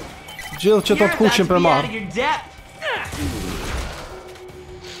registered. Gjithë që të të kuqin për ma.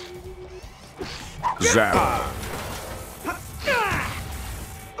 Zap.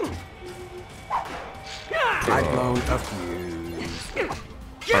 I've blown a fuse.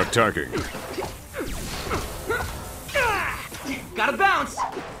 Attacking. Gotta bounce.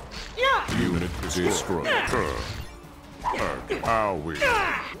 Unit destroyed. Owie.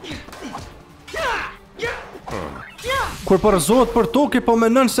 Kur përzohet për toke po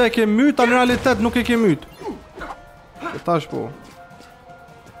menën se e ke myt, në realitet nuk e ke myt. Tash po.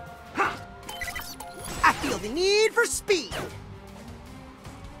 I feel the need for speed.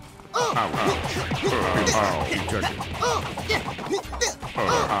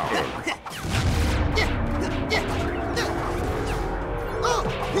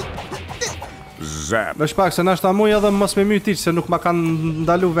 Zap. Vesh pak se nashta muj edhe mos me myt iq se nuk ma kanë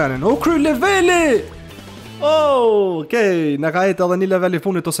ndalu venin. O kry leveli! Oh, okej, na ka jetë edhe një level i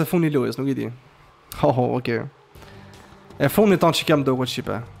funit ose funi lojës, nuk i di. Okej. E funit tanë që kem do këtë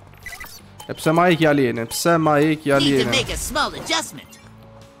shqipe. E pse ma ik i alienin, pse ma ik i Need to alienin. make a small adjustment.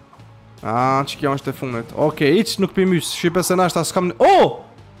 Që kjo është e funit. Okej, iq nuk pi mys, shqipe se nashta s'kam në...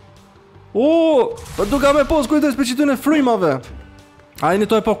 për duka me pos kujtës për qitun e frymave. A i një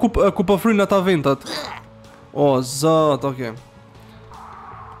toj po ku po frynë ata vintat. Zët, okej.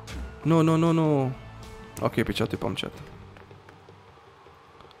 No. Okej, për qëti po më qëtë.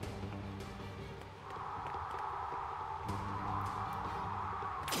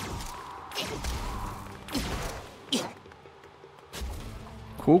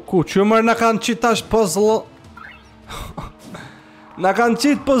 Ku, që mërë në kanë qitë tash pëzëllë. Në kanë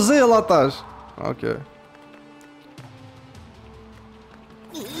qitë pëzëllë atash. Okej.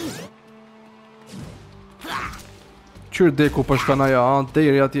 Qyrë deku për shkana ja,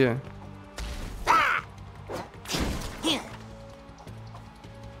 deri atje.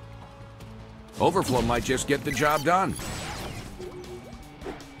 Overflow might just get the job done.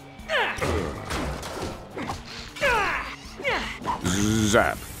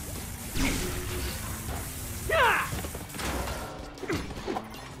 Zap.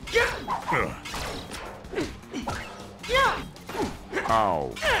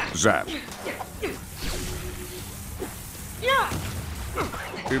 Ow. Zap.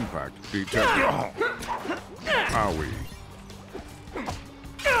 Impact detected. Owie.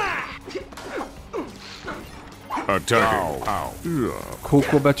 Attacking. Ow.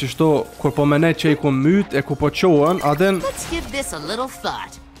 Ku be qështo, kur po menet që i ku myt e ku po qohen, adin... Let's give this a little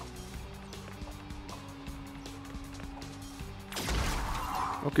thought.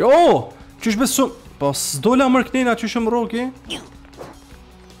 Okej, qysh besu... Po s'dola mërknina qysh më roki?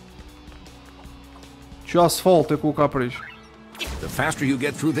 Që asfalt e ku ka prish. The faster you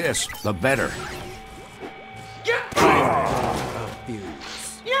get through this, the better.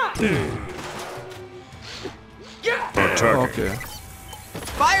 Okej.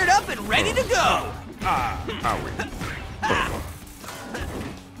 Fired up and ready to go.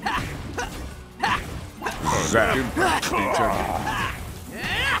 Zap. Detected.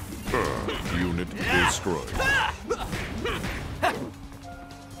 Unit destroyed.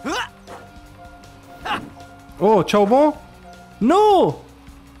 Qau bo? No!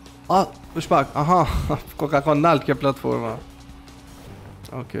 Vesh pak, aha, ko ka kon nalt kjo platforma.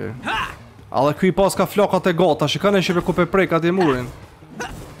 Okej. A dhe kuj pas ka flokat e gata, shikane që pe ku pe prej ka ti murin.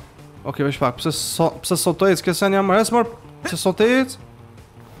 Okej, vesh pak, pse sot të ecë kësen jam res mër? Pse sot të ecë?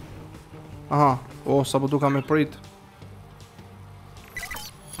 Aha, sa po duka me prit.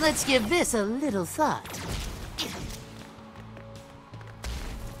 Let's give this a little thought.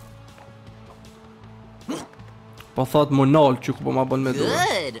 Po thot më nal që ku po ma bën me duhe.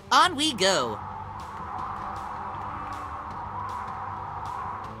 Good. On we go.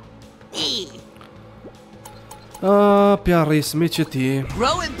 Pja rrismi që ti.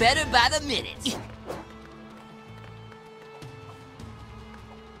 Growing better by the minute.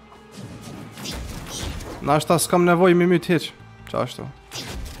 Nashta s'kam nevojë mi myt hiç. Çashtu.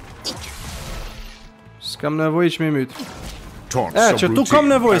 S'kam nevojë hiç mi myt. Që tu kam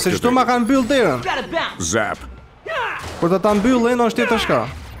nevojë, se që tu ma kanë mbyll derën. Zap. Kur të ta mbyllin, është tjetër shka.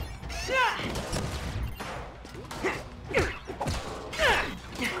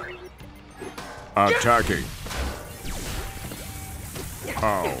 Attacking.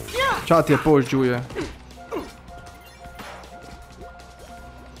 Ow. Qatje poshtë gjuje.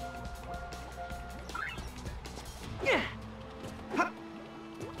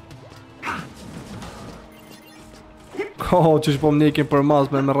 Që shpo më nekin për mas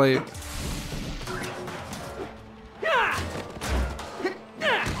me më rej.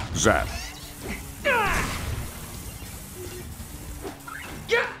 Zap.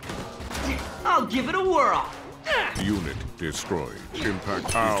 I'll give it a whirl. Unit destroyed.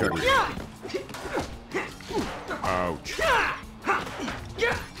 Impact detected. Ouch.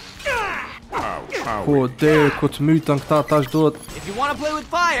 Po, der, ku të mytën këta tash duhet. If you want to play with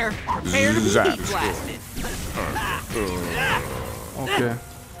fire, prepare to be heat blasted. Okej.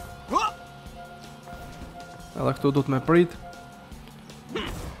 Edhe këtu duhet me prit.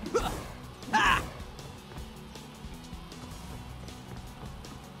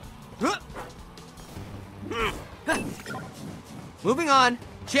 Moving on.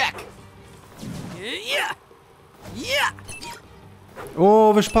 Check. Yeah. Yeah.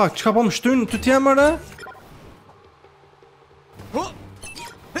 O, vesh pak, çka po më shtyn ty t'jemër,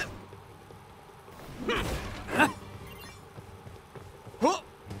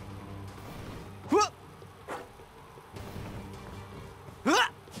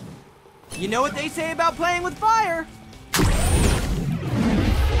 You know what they say about playing with fire?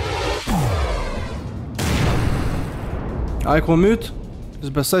 A I ku myt?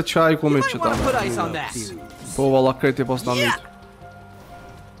 Zbesoj që a I ku myt që ta. Put ice on that. Po, valla kreti pas ta myt.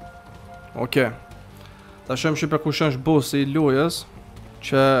 Okej. Ta shem shqipe kush është bossi I lojës,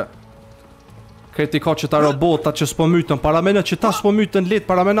 që kreti ka që ta robotat që s'po mytën, para mene që ta s'po mytën let,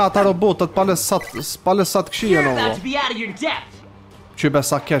 para mene ata robotat pale sa të këshien o. Që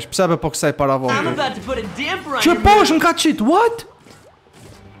besa kesh, pse be po kësej para vogë? Që poshtë në ka qitë, what?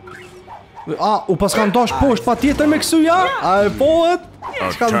 A, u pas kanë dash poshtë pa tjetër me kësuja? A e pohet?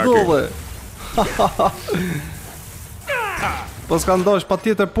 Që kanë dole? Pas kanë dash pa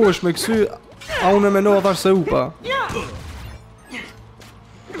tjetër poshtë me kësuja, a unë e menova thash se upa.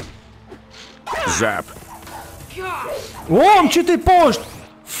 Zap. O, më qiti poshtë!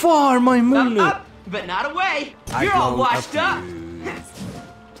 Far, majmune! But not away. You're all washed up.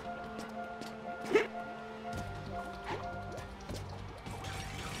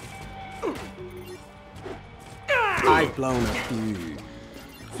 I've blown up.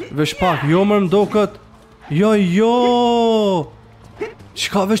 Vesh pak, jo më mdo këtë. Jo.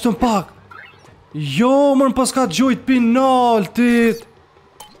 Qka vesh të më pak? Jo më pas ka gjojt penaltit.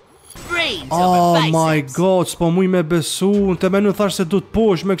 Oh my god, s'po muj me besu. Në të menu thash se du të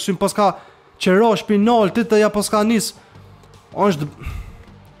posh me kësujnë pas ka qerash penaltit dhe ja pas ka nis. është...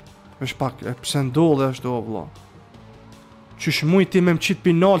 Vesh pak, e pse ndodhe është do vla. Qysh muj ti me më qitë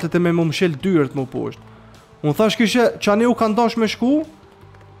penaltit e me më mshel dyrët më poshtë. Unë thash kishe qani u kanë dash me shku?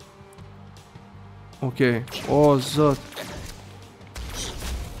 Okej, o zët.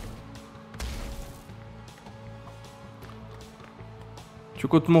 Që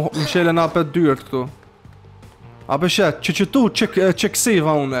ku të më mshele na apet dyrt këtu. A beshet, që tu që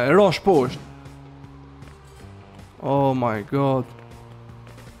kësiva une, e rash poshtë. Oh my god.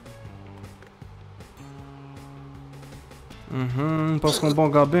 Pas këmë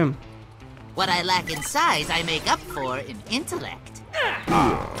bon gabim. What I lack in size, I make up for in intellect.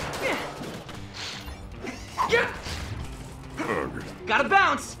 Gotta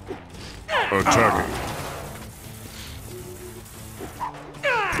bounce. Attacking.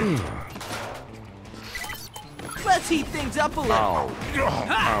 Let's heat things up a little.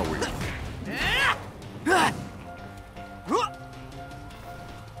 Owie.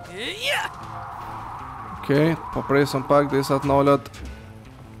 Okej, po presëm pak dhe sa të nalët.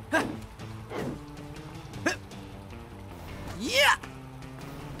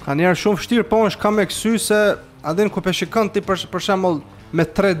 Ka njerë shumë fështirë, po është ka me kësy se adin ku pe shikon ti për shembull me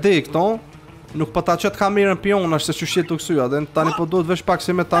 3D këto, nuk po ta qet kamerën pion është se që shqet të kësy, adin tani po duhet vesh pak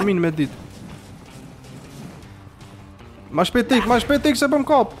si me tamin me dit. Ma shpetik se pëm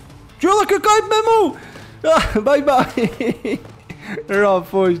kap. Qëllë kë kajp me mu! Bye bye! Ra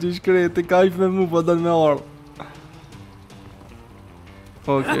poshtë I shkreti, kajp me mu po dën me ardh.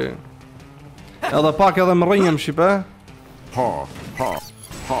 Okej. Edhe pak edhe më rrinjëm shqipe. Ha.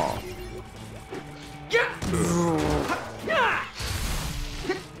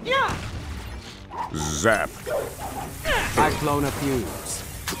 Zap. I've blown a fuse.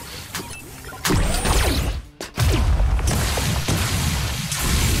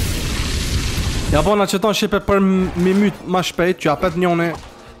 Ja bona që ton shipe për mi myt ma shpejt, që apet njone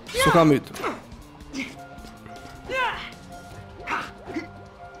su ka myt.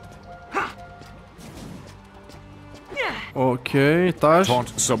 Okay, tash. Taunt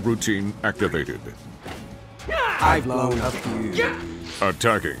subroutine activated. I've blown a fuse.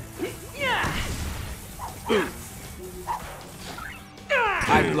 Attacking.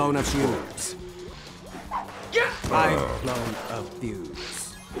 I've blown a fuse. I've blown a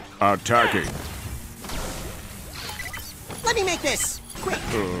fuse. Attacking. Let me make this quick.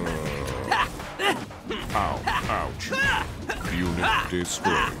 Ow, ouch. Unit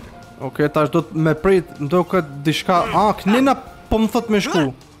destroyed. Okay, tash do të me prit, do këtë diçka. Knina po më thot me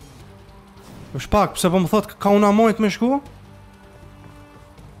shku. Është pak, pse po më thot ka una mojt me shku?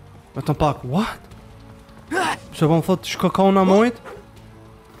 Vetëm pak, what? Pse po më thot shko ka una mojt?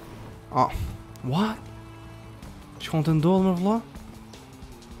 What? Çka të ndodh më vëlla?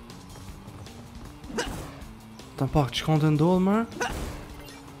 Vetëm pak, çka të ndodh më?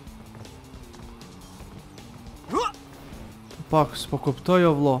 Pak, s'po kuptoj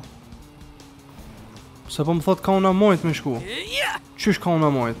o vëlla. Se po më thot ka una mojt me shku. Qysh ka una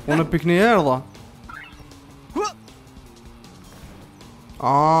mojt? Po në pikni erdha.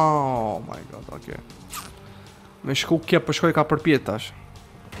 Oh my god, okay. Me shku kje për shkoj ka përpjet tash.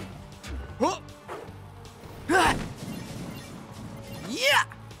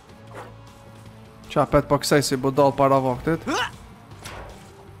 Qa pet për kësaj si bu dal para vaktit.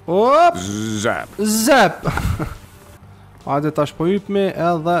 Op! Zap. Zap! Hajde tash po ypmi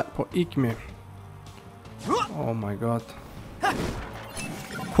edhe po ikmi. Oh my god.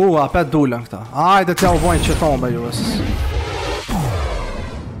 Ku apet dulen këta. Hajde t'ja u bojnë që tombe ju.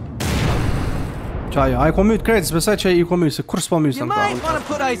 Qaj, a i ko myt krejt, s'besaj që i ko myt, se kur s'po mytën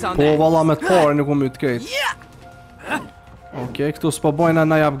këta. Po valla me t'pore një ko myt krejt. Okej, këtu s'po bojnë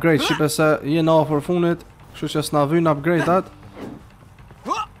naj upgrade, qipe se jena ofër funit, kështu që s'na vynë upgrade-at.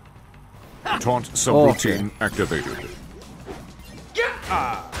 Taunt subroutine activated.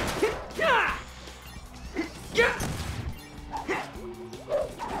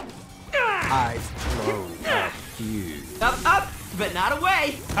 I've blown a fuse. Up, but not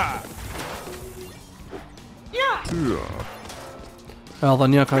away. Edhe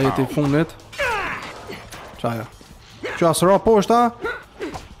një ka jeti funit. Qaja. Qa sëra poshta?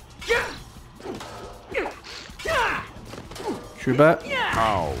 Qybe.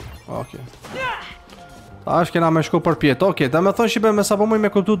 Okej. Tash kena me shku për pjetë. Okej, dhe me thonë shibe me sa po muj me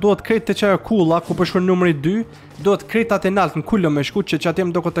këtu duhet krejt të qaja kulla, ku për shku numëri 2, duhet krejt atë nalt në kullë me shku, që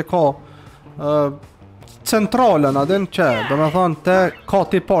atim do këtë ka centralën, adin që, do me thonë të ka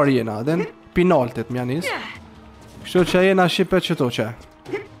t'i par jena, adin pinaltit mja nis. Kështu që jena shipe që tu që.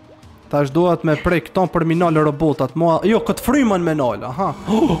 Tash duhet me prej këton për minalë robotat, jo, këtë frymën me nalë, aha.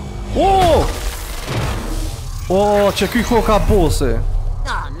 Që kuj ko ka bosi.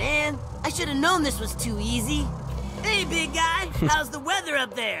 Aw, man, I should have known this was too easy. Hey, big guy, how's the weather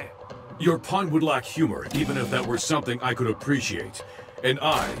up there? Your pun would lack humor, even if that were something I could appreciate. And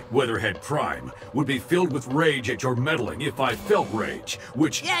I, Weatherhead Prime, would be filled with rage at your meddling if I felt rage,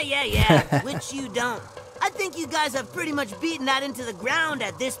 which... Yeah, which you don't. I think you guys have pretty much beaten that into the ground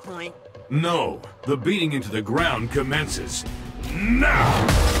at this point. No, the beating into the ground commences now!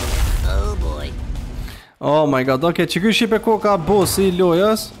 Oh boy. Oh my god, okay, që ky shipe ko ka bosi i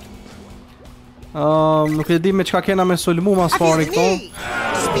lojës. Nuk e di me qka kena me sulmu mas pari këto.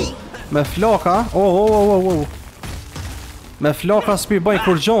 Me flaka, me flaka s'pi bëjnë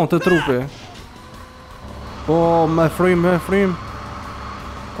kur gjonë të trupi. Me frym.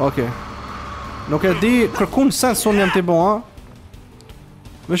 Okej. Nuk e di kërkun sens unë jam t'i bo, ha?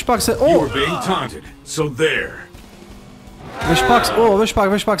 Vesh pak se, You were being taunted, so there. Vesh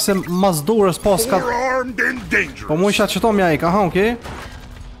pak se mas durës pas ka... Po mu isha qëto mja ik, aha, okej.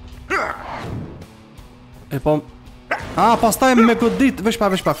 E po... pas taj me godit, vesh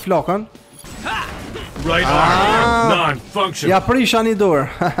pak flakën. Right arm, non-functional. Ja prisha një dur.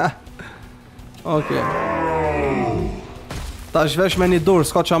 Okej. Ta shvesh me një dur,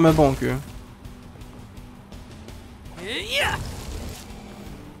 s'ka qa me bon kjo.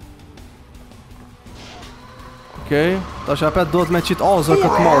 Okej, ta shapet duhet me qit azër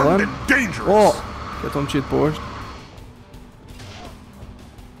këtë madhen. Këtë më qit poshtë.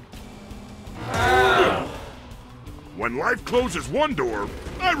 When life closes one door,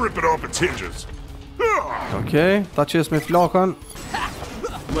 I rip it off its hinges. Okej, ta qes me flakën.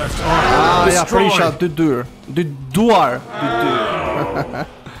 Ja prisha dy duar.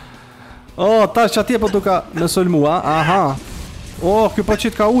 Oh, tash atje po duka me sulmua, aha. Oh, ky po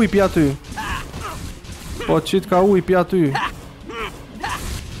qit ka uj pi aty. Po qit ka uj pi aty.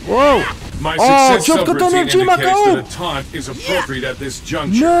 Wow! My Oh, success gjithë këtë subroutine energji ma ka indicates that u! a taunt is appropriate at this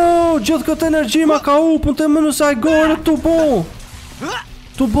juncture. No, gjithë këtë energji ma ka u, pun të mënu sa e gore tu bo.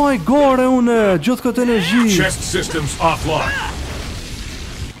 Tu boj gore une, gjithë këtë energji. Chest systems offline.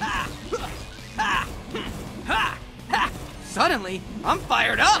 Suddenly, I'm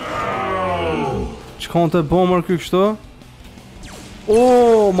fired up. Ç'kon të bomër ky kështu?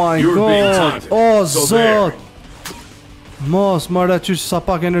 Oh my You're being god. taunted. Oh So there. zot. Mos marrë qysh sa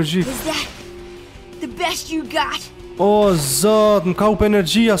pak energji. Is that the best you got? O zot, më ka up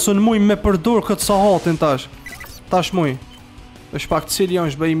energjia, sun muj me përdor këtë sahatin tash. Tash muj. Është pak cili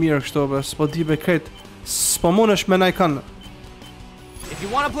janë shbëj mirë kështu, be, s'po di be këtë. S'po mundesh me naj kanë. If you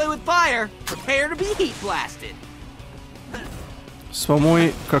want to play with fire, prepare to be heat blasted. S'po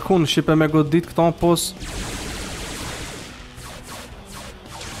muj kërkun shipe me godit këto pos.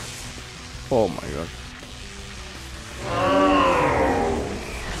 Oh my god.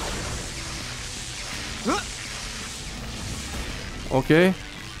 Okej.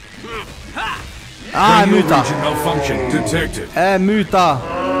 Ah, myta. Malfunction detected. E myta.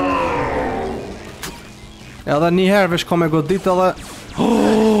 Edhe një herë vesh ko me godit edhe.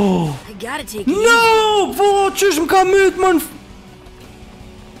 Oh! I gotta take it No! Po, qysh më ka myt më në...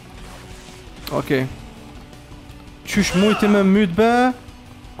 Okej. Qysh mujti me myt be?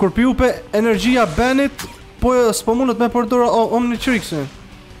 Kur pi upe energjia Benit, po s'po mundet me përdor Omnitrixin.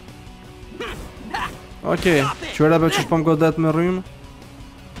 Okej, qyra be qysh po më godet me rrymë.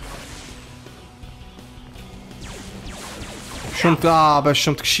 Shumë të, be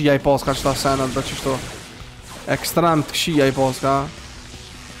shumë të këshia i paska qëta senet, be qështu. Ekstrem të këshia i paska.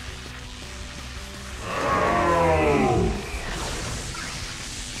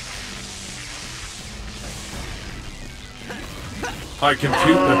 I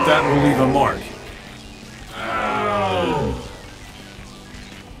compute that that will leave a mark.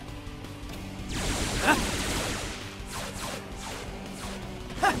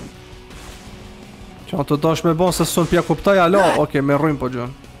 Qa të dash me bon se sun pja kuptoj alo. Oke, me rrujmë po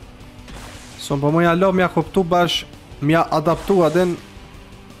gjën. Sun po muj alo mja kuptu bash, mja adaptu adin.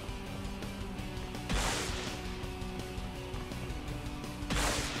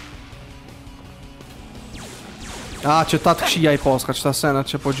 A, që ta të këshia i paska, që ta senat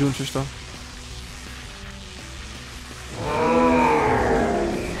që po gjun qështu.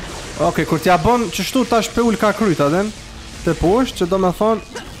 Oke, kur t'ja bon qështu tash pe ull ka kryta adin. Te posh, që do me thonë.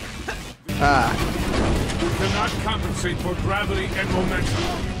 Cannot compensate for gravity and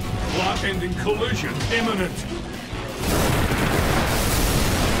momentum. Plot-ending collision imminent.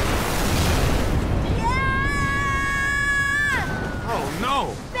 Yeah! Oh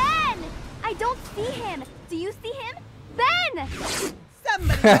no! Ben! I don't see him. Do you see him? Ben!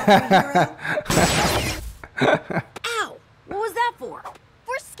 Somebody Ow! What was that for?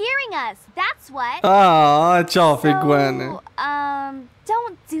 For scaring us. That's what. Ah, Chaffy Gwen. So,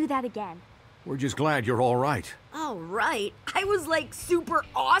 don't do that again. We're just glad you're all right. All right. I was like super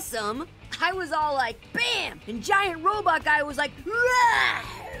awesome. I was all like, bam! And giant robot guy was like, Rawr!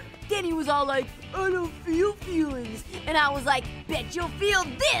 Then he was all like, I don't feel feelings. And I was like, bet you'll feel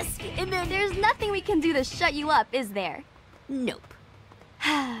this. And then there's nothing we can do to shut you up, is there? Nope.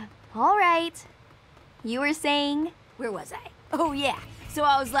 All right. You were saying? Where was I? Oh yeah. So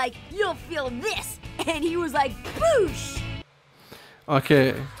I was like, you'll feel this. And he was like, boosh!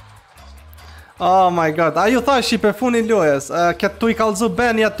 Okay. Oh my god, a ju thash i për funin lojës, këtë tu i kalzu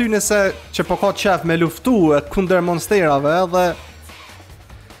Beni aty nëse që po ka qef me luftu kunder monsterave dhe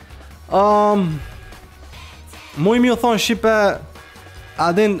mu i mi u thonë shipe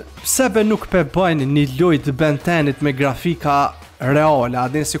adin pse be nuk pe bëjnë një loj të bentenit me grafika reale,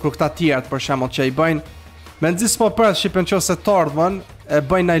 adin si kur këta tjertë për shemot që i bëjnë me nëzis po përth shipe në qose të ardhën e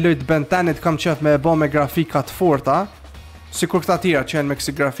bëjnë një loj të bentenit kam qef me e bo me grafika të forta si kur këta tjertë që jenë me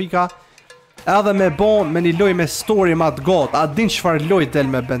kësi grafika edhe me bon me një loj me story ma të gotë, a din qëfar loj del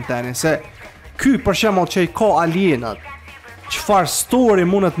me Benteni, se ky për shembull që i ka alienat, qëfar story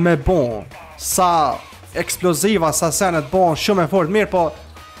mundet me bon, sa eksploziva, sa senet bon shumë e fort, mirë po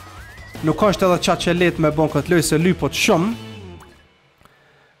nuk është edhe qa që let me bon këtë loj se lypot shumë,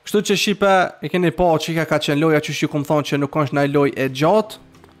 kështu që shipe e keni pa që ka qenë loja që shikum thonë që nuk është naj loj e gjatë,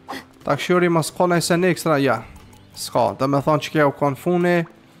 ta këshyri ma s'ka naj sen ekstra, ja, s'ka, dhe me thonë që kja u konë funi,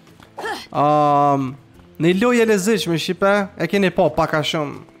 një loj e leziqme shipe, e keni pa paka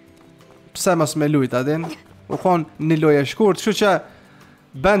shumë pse mos me lujt adin, u konë një loj e shkurt, kështu që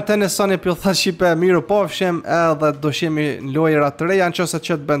Benteni sani pjo tha shipe miru pofshim edhe do shimi në lojera të reja në qëse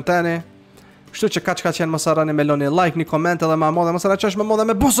qëtë Benteni, Kështu që kaç janë mos harroni me loni like, një koment edhe më madhe, mos harroni çash më madhe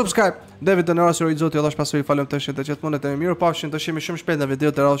me bu subscribe. David Donoras i zoti Allah shpasoj falem të shit të gjithë mundet e mirë pafshin, do shihemi shumë shpejt në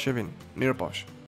video të radhës që vijnë. Mirë pafsh.